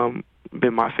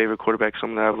my favorite quarterback.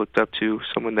 Someone that I've looked up to,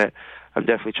 someone that I've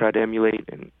definitely tried to emulate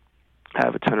and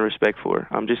have a ton of respect for.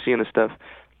 Just seeing the stuff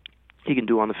he can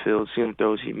do on the field, seeing the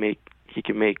throws he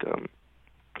can make.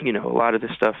 A lot of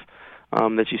the stuff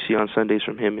that you see on Sundays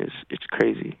from him it's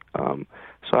crazy.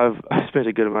 So I've spent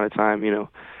a good amount of time,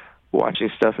 watching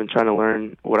stuff and trying to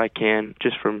learn what I can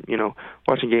just from,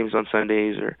 watching games on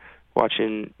Sundays or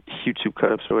watching YouTube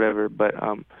cut-ups or whatever. But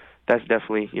that's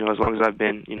definitely, as long as I've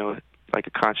been, like a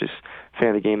conscious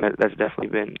fan of the game, that's definitely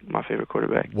been my favorite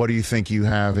quarterback. What do you think you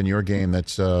have in your game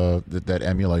that's that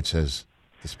emulates his,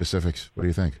 the specifics? What do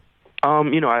you think?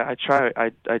 I try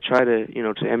to,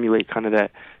 to emulate kind of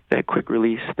that quick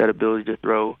release, that ability to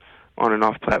throw on and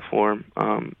off platform.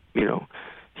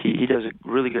 He does a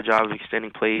really good job of extending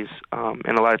plays,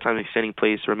 and a lot of times extending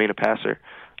plays to remain a passer,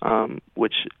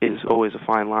 which is always a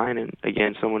fine line. And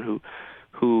again, someone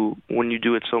who when you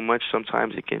do it so much,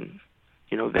 sometimes it can,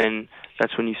 then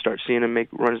that's when you start seeing him make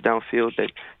runs downfield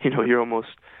that,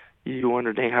 you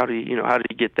wonder, dang, how did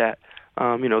he get that,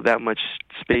 that much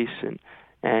space?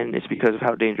 And it's because of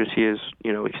how dangerous he is,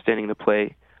 extending the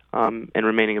play, and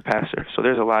remaining a passer. So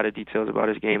there's a lot of details about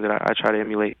his game that I try to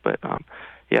emulate, but,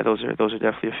 yeah, those are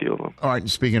definitely a few of them. All right,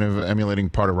 speaking of emulating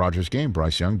part of Rodgers' game,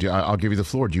 Bryce Young, I'll give you the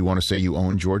floor. Do you want to say you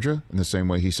own Georgia in the same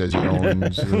way he says he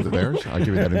owns the Bears? I'll give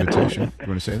you that invitation. You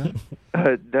want to say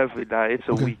that? Definitely not. It's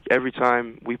a week. Every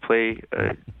time we play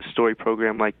a story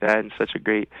program like that, and it's a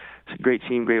great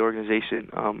team, great organization.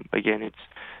 Again, it's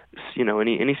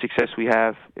any success we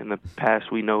have in the past,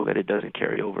 we know that it doesn't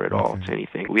carry over at all to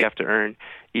anything. We have to earn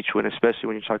each win, especially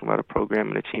when you're talking about a program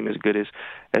and a team as good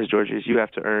as Georgia's. You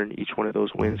have to earn each one of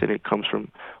those wins, and it comes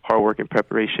from hard work and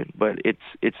preparation. But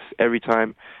it's every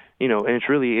time, and it's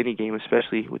really any game,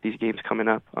 especially with these games coming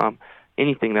up.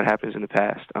 Anything that happens in the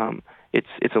past,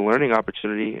 it's a learning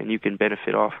opportunity, and you can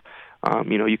benefit off.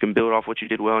 You can build off what you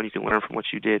did well, and you can learn from what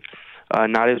you did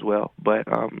not as well. But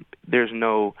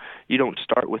you don't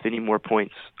start with any more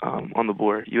points on the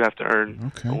board. You have to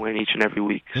earn a win each and every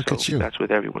week. Look at you. That's with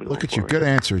everyone. Look at you. Good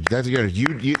answer. That's good.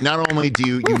 You not only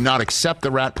do you not accept the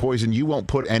rat poison, you won't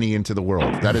put any into the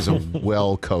world. That is a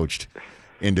well-coached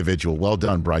individual. Well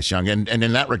done, Bryce Young. And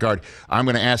in that regard, I'm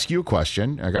going to ask you a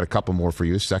question. I got a couple more for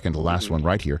you. Second to last one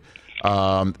right here.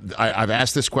 I've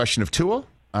asked this question of Tua.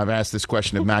 I've asked this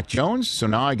question of Mac Jones, so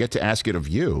now I get to ask it of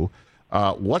you.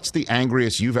 What's the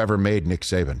angriest you've ever made Nick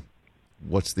Saban?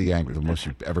 What's the most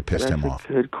you've ever pissed him off?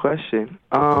 That's a good question.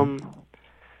 Let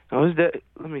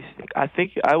me think. I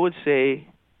think I would say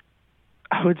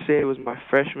it was my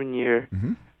freshman year,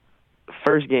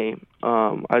 first game.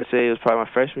 I'd say it was probably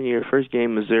my freshman year, first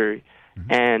game, Missouri.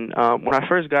 And when I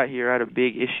first got here, I had a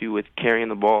big issue with carrying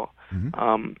the ball.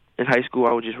 In high school,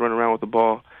 I would just run around with the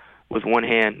ball with one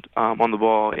hand on the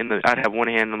ball. I'd have one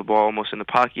hand on the ball almost in the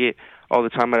pocket all the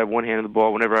time. I'd have one hand on the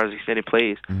ball whenever I was extending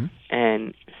plays.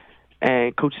 And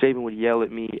Coach Saban would yell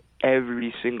at me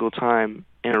every single time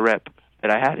in a rep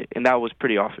that I had it, and that was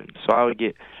pretty often. So I would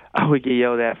get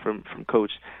yelled at from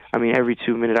Coach. I mean, every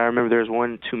 2 minute. I remember there was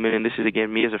 1 2 minute, and this is,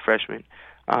 again, me as a freshman.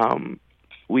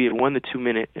 We had won the 2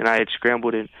 minute, and I had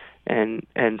scrambled and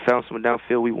found someone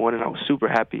downfield. We won, and I was super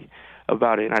happy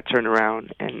about it. And I turned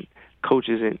around, and coach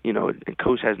isn't, and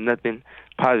coach has nothing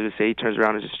positive to say. He turns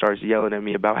around and just starts yelling at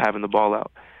me about having the ball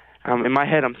out. In my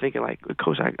head, I'm thinking like,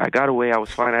 Coach, I got away. I was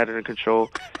fine. I had it in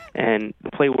control, and the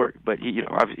play worked. But he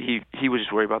was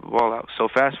just worried about the ball out. So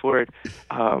fast forward,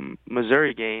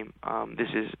 Missouri game. This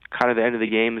is kind of the end of the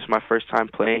game. This is my first time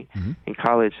playing in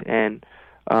college, and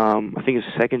I think it's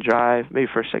the second drive, maybe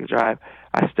second drive.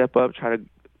 I step up, try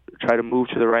to move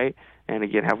to the right, and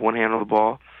again have one hand on the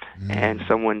ball, and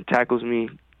someone tackles me,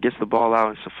 gets the ball out,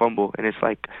 and it's a fumble, and it's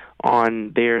like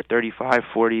on their 35,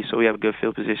 40, so we have a good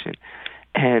field position.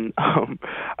 And I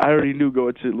already knew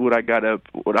going to when I got up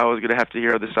what I was going to have to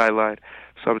hear on the sideline.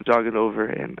 So I'm jogging over,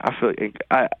 and I feel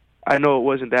I know it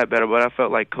wasn't that bad, but I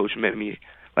felt like Coach met me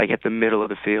like at the middle of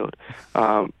the field.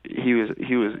 He's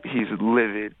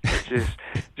livid,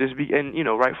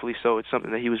 and rightfully so. It's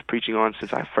something that he was preaching on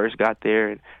since I first got there,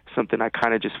 and something I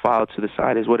kind of just filed to the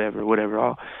side as whatever.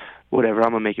 I'm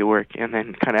gonna make it work. And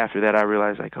then kind of after that, I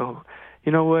realized like, oh,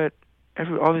 you know what?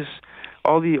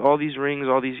 All these rings,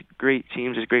 all these great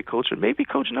teams, this great culture. Maybe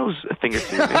Coach knows a thing or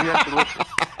two. Maybe I should listen.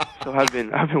 So I've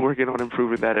been working on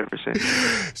improving that ever since.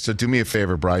 So do me a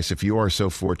favor, Bryce. If you are so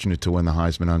fortunate to win the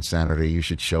Heisman on Saturday, you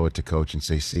should show it to Coach and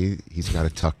say, "See, he's got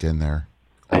it tucked in there.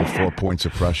 All 4 points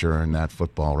of pressure in that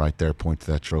football right there. Point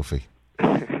to that trophy."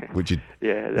 Would you?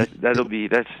 Yeah,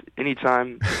 that's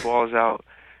anytime the ball's out,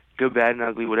 good, bad, and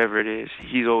ugly, whatever it is.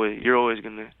 You're always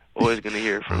gonna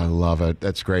hear it from him. I love it.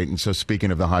 That's great. And so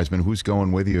speaking of the Heisman, who's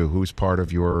going with you? Who's part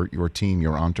of your team,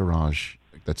 your entourage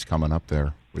that's coming up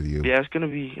there with you? Yeah, it's going to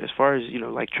be, as far as,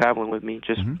 like traveling with me,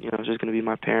 just, it's just going to be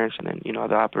my parents and then,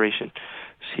 the operation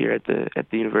is here at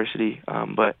the university.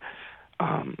 But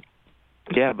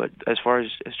as far as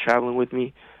traveling with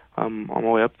me, on my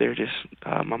way up there, just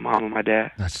my mom and my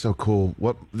dad. That's so cool.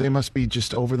 They must be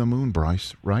just over the moon,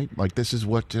 Bryce, right? Like this is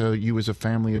what you as a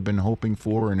family have been hoping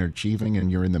for and achieving,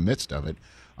 and you're in the midst of it.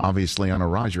 Obviously on a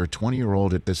rise. You're a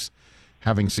 20-year-old at this,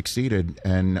 having succeeded,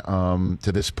 and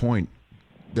to this point,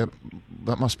 that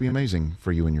must be amazing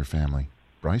for you and your family,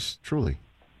 Bryce. Truly.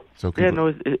 So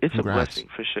it's a blessing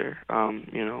for sure.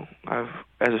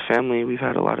 As a family, we've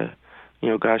had a lot of,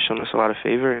 God's shown us a lot of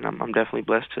favor, and I'm definitely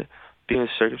blessed to be in the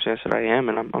circumstance that I am,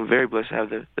 and I'm very blessed to have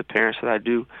the parents that I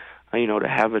do, to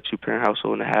have a 2-parent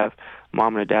household and to have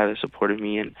mom and a dad that supported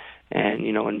me and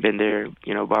been there,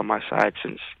 by my side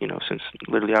since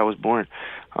literally I was born.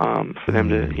 For them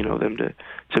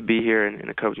to be here and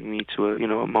accompany me to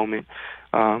a moment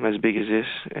as big as this,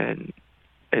 and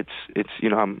it's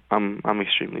I'm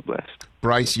extremely blessed.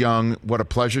 Bryce Young, what a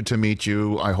pleasure to meet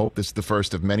you. I hope this is the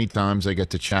first of many times I get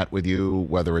to chat with you,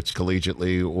 whether it's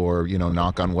collegiately or,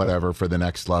 knock on whatever for the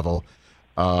next level.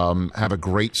 Have a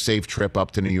great, safe trip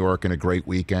up to New York and a great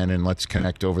weekend, and let's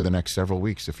connect over the next several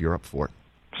weeks if you're up for it.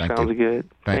 Sounds good.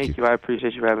 Thank you. I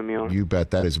appreciate you having me on. You bet.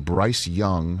 That is Bryce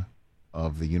Young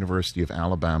of the University of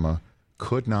Alabama.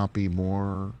 Could not be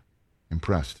more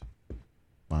impressed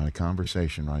by the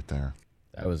conversation right there.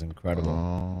 That was incredible.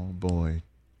 Oh, boy.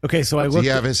 Okay, so Does he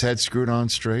have his head screwed on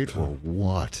straight or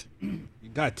what? You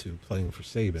got to, playing for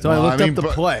Saban. So I looked up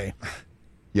the play.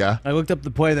 Yeah? I looked up the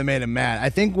play that made him mad. I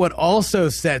think what also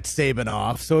set Saban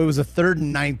off, so it was a 3rd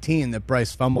and 19 that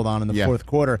Bryce fumbled on in the fourth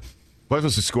quarter. What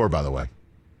was the score, by the way?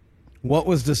 What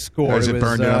was the score? Is it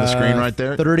burned in on the screen right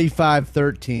there?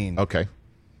 35-13. Okay.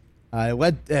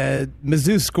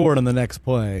 Mizzou scored on the next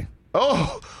play.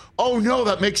 Oh, no,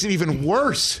 that makes it even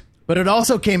worse. But it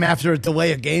also came after a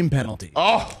delay of game penalty.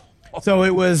 Oh. So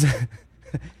it was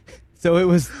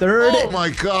third. Oh, my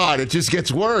God. It just gets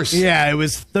worse. Yeah, it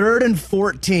was 3rd and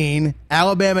 14.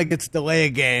 Alabama gets delay a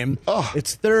game. Oh.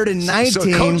 It's 3rd and 19.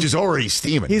 So Coach is already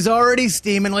steaming. He's already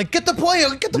steaming. Like, get the play.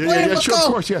 Let's sure, go.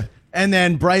 Of course, yeah. And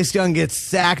then Bryce Young gets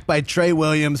sacked by Trey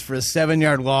Williams for a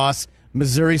 7-yard loss.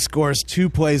 Missouri scores 2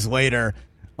 plays later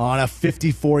on a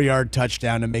 54-yard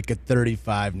touchdown to make it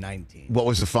 35-19. What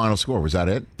was the final score? Was that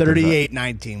it?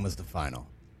 38-19 was the final.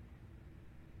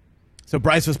 So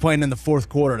Bryce was playing in the fourth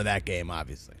quarter of that game,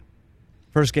 obviously.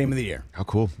 First game of the year. How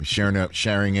cool. He's sharing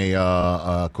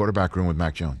a quarterback room with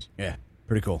Mac Jones. Yeah,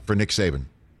 pretty cool. For Nick Saban,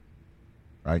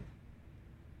 right?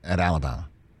 At Alabama.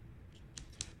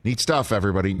 Neat stuff,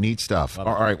 everybody. Neat stuff.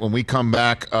 All right, when we come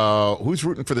back, who's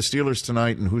rooting for the Steelers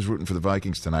tonight and who's rooting for the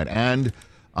Vikings tonight? And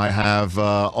I have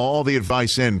all the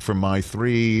advice in from my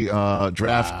 3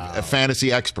 draft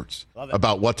fantasy experts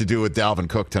about what to do with Dalvin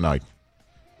Cook tonight.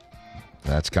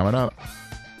 That's coming up.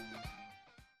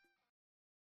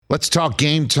 Let's talk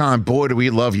Game Time. Boy, do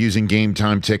we love using Game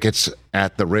Time tickets.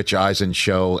 at the Rich Eisen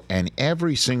Show, and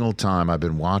every single time I've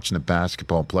been watching the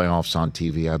basketball playoffs on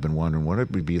TV, I've been wondering what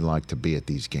it would be like to be at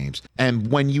these games. And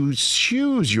when you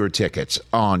choose your tickets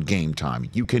on Game Time,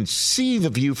 you can see the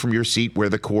view from your seat where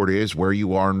the court is, where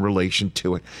you are in relation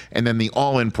to it, and then the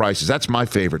all-in prices. That's my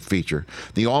favorite feature.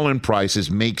 The all-in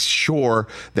prices makes sure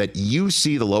that you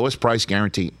see the lowest price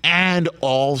guarantee and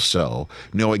also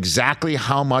know exactly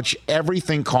how much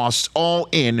everything costs all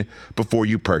in before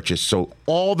you purchase. So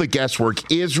all the guesswork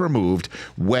is removed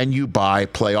when you buy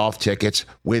playoff tickets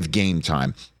with Game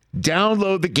Time.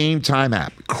 Download the Game Time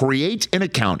app, create an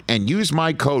account, and use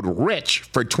my code RICH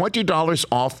for $20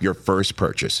 off your first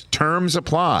purchase. Terms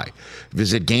apply.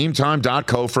 Visit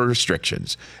GameTime.co for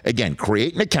restrictions. Again,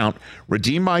 create an account,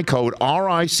 redeem my code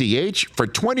RICH for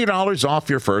 $20 off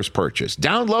your first purchase.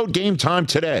 Download Game Time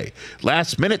today.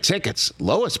 Last minute tickets,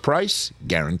 lowest price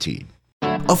guaranteed.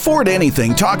 Afford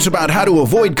Anything talks about how to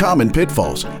avoid common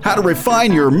pitfalls, how to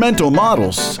refine your mental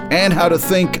models, and how to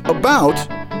think about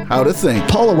how to think.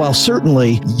 Paula, while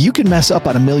certainly you can mess up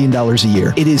on $1 million a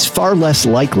year, it is far less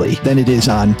likely than it is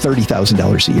on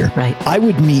 $30,000 a year. Right. I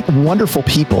would meet wonderful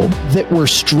people that were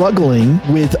struggling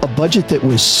with a budget that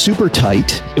was super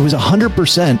tight. It was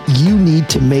 100% you need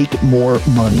to make more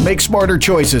money. Make smarter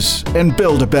choices and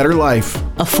build a better life.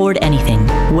 Afford Anything,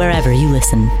 wherever you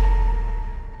listen.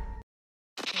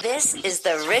 This is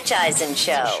the Rich Eisen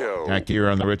Show. Back here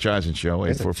on the Rich Eisen Show,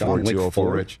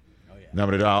 844-204-RICH.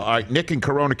 Number to dial. All right, Nick in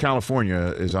Corona, California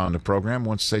is on the program.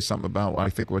 Wants to say something about, I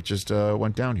think, what just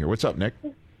went down here. What's up, Nick?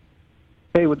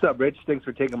 Hey, what's up, Rich? Thanks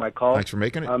for taking my call. Thanks for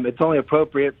making it. It's only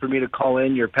appropriate for me to call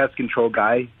in your pest control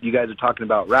guy. You guys are talking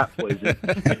about rat poison.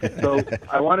 So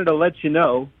I wanted to let you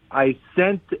know I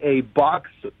sent a box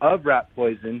of rat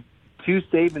poison to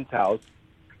Saban's house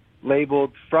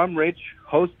labeled "From Rich,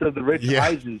 host of the Rich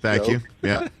Eisen Show." Thank you.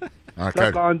 Yeah.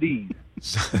 Suck on these.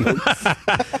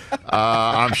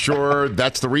 I'm sure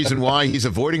that's the reason why he's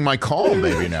avoiding my call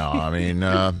maybe now. I mean,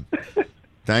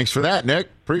 thanks for that, Nick.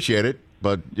 Appreciate it.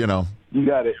 But, you know. You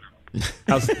got it.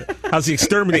 How's the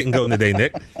exterminating going today,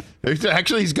 Nick?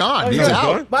 Actually, he's gone. He's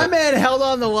out. My man held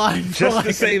on the line for Just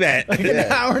to say that.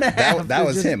 an hour and a half. That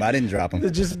was him. I didn't drop him. To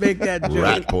just make that joke.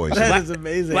 Rat poison. That is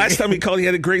amazing. Last time he called, he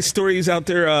had a great story. He's out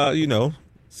there,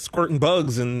 squirting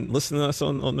bugs and listening to us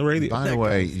on the radio. By the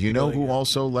way, you know who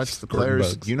also lets the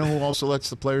players? You know who also lets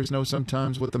the players know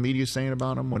sometimes what the media's saying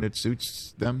about them when it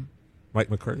suits them? Mike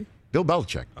McCarthy? Bill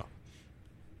Belichick. Oh.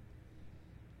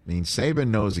 I mean, Saban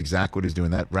knows exactly what he's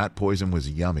doing. That rat poison was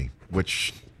yummy,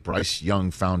 which Bryce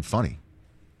Young found funny,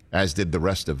 as did the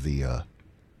rest of the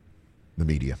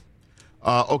media.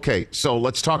 Okay, so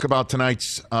let's talk about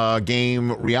tonight's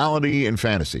game, reality and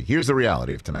fantasy. Here's the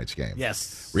reality of tonight's game.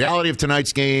 Yes. Reality of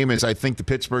tonight's game is I think the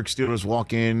Pittsburgh Steelers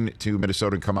walk in to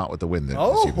Minnesota and come out with a win this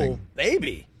evening. Oh,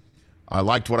 baby. I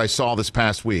liked what I saw this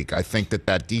past week. I think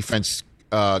that defense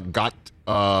got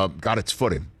its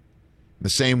footing. The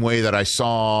same way that I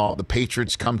saw the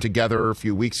Patriots come together a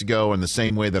few weeks ago, and the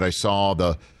same way that I saw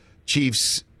the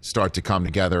Chiefs start to come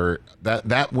together.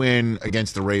 That win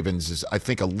against the Ravens is, I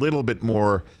think, a little bit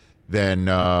more than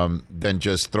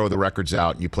just throw the records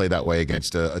out and you play that way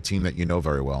against a team that you know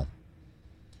very well.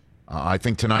 I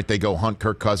think tonight they go hunt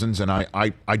Kirk Cousins, and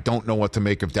I don't know what to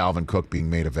make of Dalvin Cook being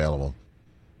made available.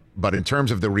 But in terms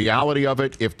of the reality of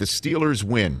it, if the Steelers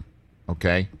win,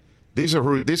 okay, this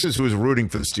is who's rooting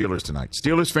for the Steelers tonight.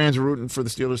 Steelers fans are rooting for the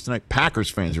Steelers tonight. Packers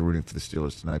fans are rooting for the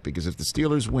Steelers tonight because if the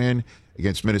Steelers win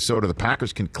against Minnesota, the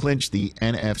Packers can clinch the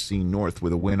NFC North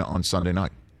with a win on Sunday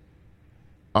night.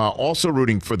 Also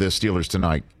rooting for the Steelers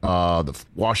tonight, the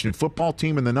Washington football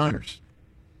team and the Niners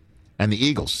and the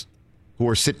Eagles, who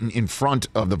are sitting in front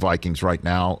of the Vikings right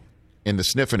now in the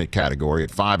sniffing it category at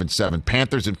 5-7.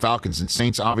 Panthers and Falcons and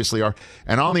Saints obviously are,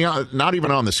 and on the not even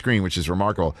on the screen, which is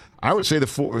remarkable. I would say the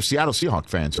Seattle Seahawks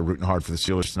fans are rooting hard for the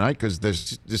Steelers tonight because the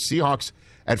Seahawks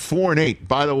at 4-8.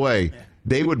 By the way,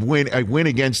 they would win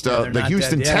against the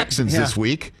Houston Texans this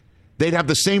week. They'd have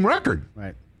the same record.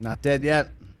 Right, not dead yet.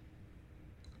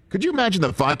 Could you imagine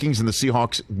the Vikings and the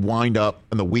Seahawks wind up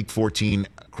in the Week 14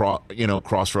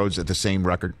 crossroads at the same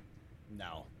record?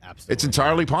 Absolutely it's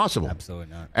entirely possible.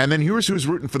 Absolutely not. And then here's who's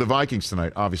rooting for the Vikings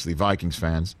tonight. Obviously, Vikings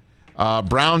fans.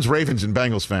 Browns, Ravens, and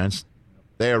Bengals fans.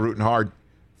 They are rooting hard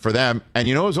for them. And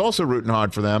you know who's also rooting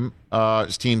hard for them?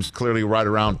 His team's clearly right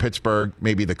around Pittsburgh,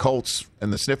 maybe the Colts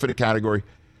in the sniff it category.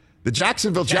 The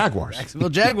Jacksonville Jaguars. Jacksonville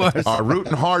Jaguars. Are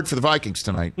rooting hard for the Vikings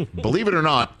tonight. Believe it or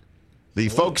not, the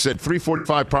folks at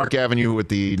 345 Park Avenue with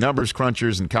the numbers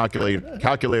crunchers and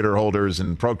calculator holders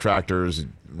and protractors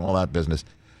and all that business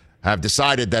have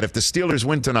decided that if the Steelers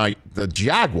win tonight, the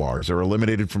Jaguars are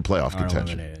eliminated from playoff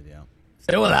contention.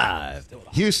 Still alive.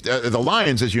 Houston, the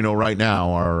Lions, as you know, right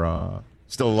now are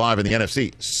still alive in the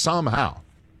NFC somehow.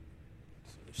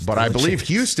 But I believe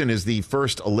Houston is the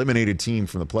first eliminated team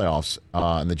from the playoffs,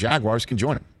 and the Jaguars can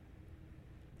join them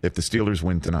if the Steelers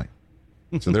win tonight.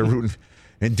 So they're rooting.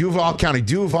 In Duval County,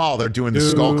 they're doing the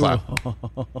skull clap.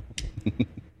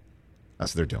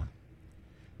 That's what they're doing.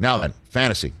 Now then,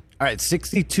 fantasy. All right,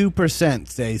 62%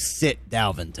 say sit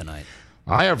Dalvin tonight.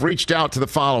 I have reached out to the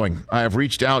following. I have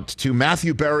reached out to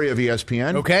Matthew Berry of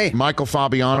ESPN. Okay. Michael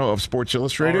Fabiano of Sports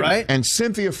Illustrated. All right. And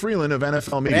Cynthia Frelund of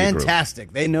NFL Media Group.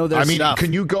 Fantastic. They know their stuff.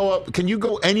 Can you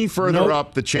go any further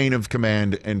up the chain of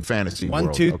command in fantasy world?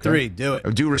 1, 2, 3. Do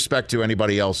it. Due respect to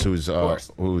anybody else who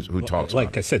talks.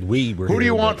 Like I said, Who do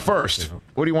you want first?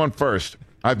 What do you want first?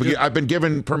 I've been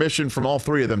given permission from all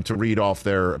three of them to read off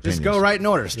their opinions. Just go right in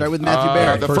order. Start with Matthew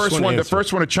Berry. The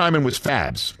first one to chime in was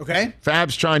Fabs. Okay.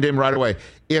 Fabs chimed in right away.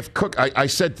 If Cook, I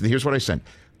said, here's what I said.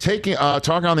 Talking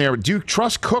on the air, do you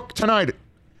trust Cook tonight?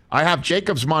 I have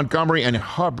Jacobs, Montgomery, and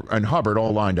Hubbard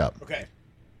all lined up. Okay.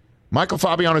 Michael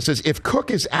Fabiano says, if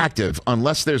Cook is active,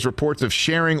 unless there's reports of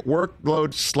sharing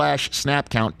workload / snap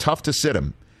count, tough to sit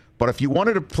him. But if you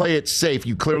wanted to play it safe,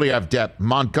 you clearly have depth.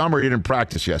 Montgomery didn't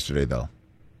practice yesterday, though.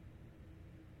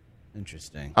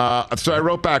 Interesting. So I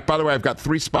wrote back, by the way, I've got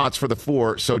 3 spots for the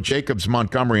 4. So Jacobs,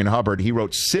 Montgomery, and Hubbard. He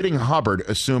wrote sitting Hubbard,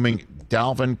 assuming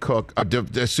Dalvin Cook,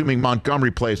 assuming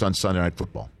Montgomery plays on Sunday Night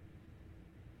Football.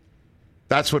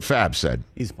 That's what Fab said.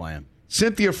 He's playing.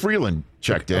 Cynthia Frelund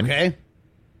checked in. Okay.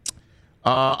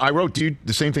 I wrote the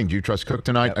same thing. Do you trust Cook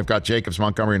tonight? Yep. I've got Jacobs,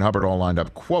 Montgomery, and Hubbard all lined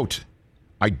up. Quote,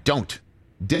 I don't.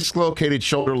 Dislocated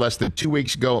shoulder less than 2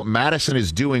 weeks ago. Madison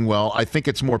is doing well. I think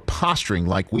it's more posturing,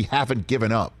 like we haven't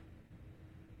given up.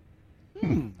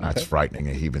 That's frightening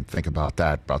to even think about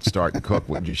that, about starting Cook.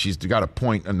 She's got a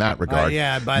point in that regard.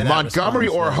 Yeah, by that Montgomery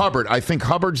response, or Hubbard? I think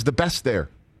Hubbard's the best there.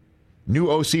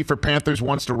 New OC for Panthers,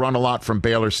 wants to run a lot from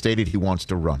Baylor, stated he wants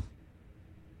to run.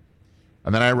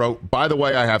 And then I wrote, by the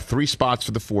way, I have 3 spots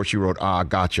for the 4. She wrote,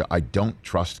 gotcha. I don't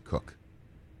trust Cook.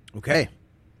 Okay.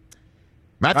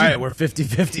 Matthew, all right, we're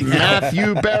 50-50 now.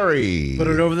 Matthew Berry. Put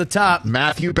it over the top.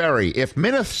 Matthew Berry. If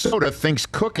Minnesota thinks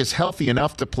Cook is healthy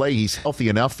enough to play, he's healthy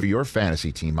enough for your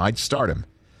fantasy team. I'd start him.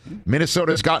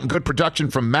 Minnesota's gotten good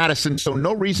production from Madison, so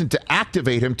no reason to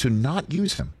activate him to not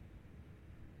use him.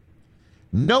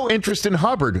 No interest in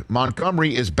Hubbard.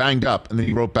 Montgomery is banged up. And then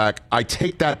he wrote back, I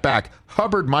take that back.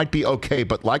 Hubbard might be okay,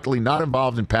 but likely not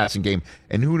involved in passing game.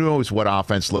 And who knows what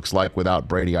offense looks like without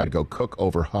Brady. I'd go Cook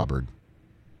over Hubbard.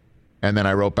 And then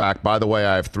I wrote back, by the way,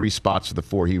 I have 3 spots for the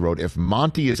 4. He wrote, if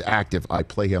Monty is active, I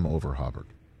play him over Hubbard.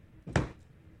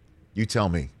 You tell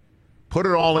me. Put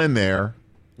it all in there.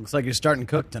 Looks like you're starting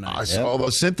Cook tonight. Although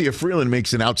Cynthia Frelund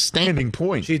makes an outstanding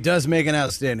point. She does make an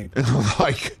outstanding point.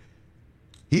 Like,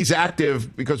 he's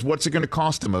active because what's it going to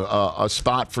cost him? A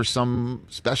spot for some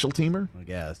special teamer? I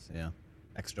guess, yeah.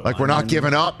 Extra. Like, we're not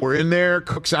giving up. We're in there.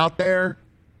 Cook's out there.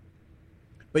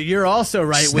 But you're also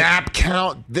right. Snap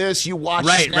count this. You watch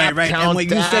snap count and what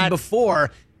that. you said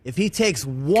before, if he takes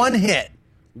one hit,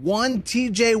 one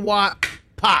TJ Watt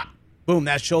pop, boom,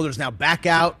 that shoulder's now back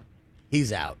out.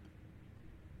 He's out.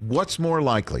 What's more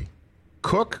likely?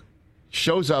 Cook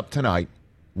shows up tonight,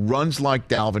 runs like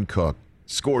Dalvin Cook,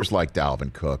 scores like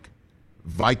Dalvin Cook.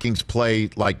 Vikings play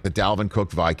like the Dalvin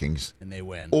Cook Vikings. And they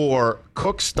win. Or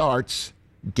Cook starts,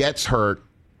 gets hurt,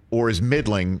 or is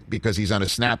middling because he's on a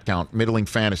snap count, middling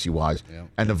fantasy-wise,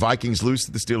 and the Vikings lose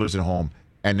to the Steelers at home,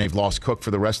 and they've lost Cook for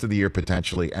the rest of the year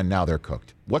potentially, and now they're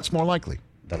cooked. What's more likely?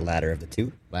 The latter of the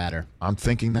two. Latter. I'm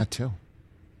thinking that too.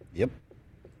 Yep.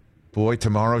 Boy,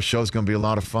 tomorrow's show's going to be a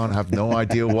lot of fun. I have no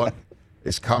idea what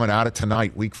is coming out of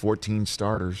tonight, Week 14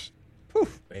 starters.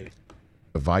 Poof, baby.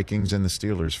 The Vikings and the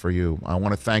Steelers for you. I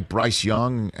want to thank Bryce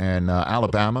Young and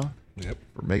Alabama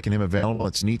for making him available.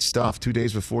 It's neat stuff. 2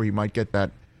 days before he might get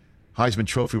that Heisman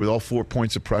Trophy with all 4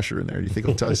 points of pressure in there. You think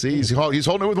he'll tell us? He's holding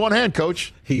it with one hand,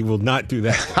 Coach. He will not do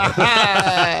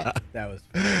that. That was.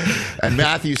 And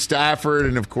Matthew Stafford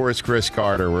and, of course, Chris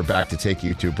Carter. We're back to take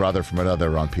you to Brother from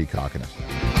Another on Peacock and us.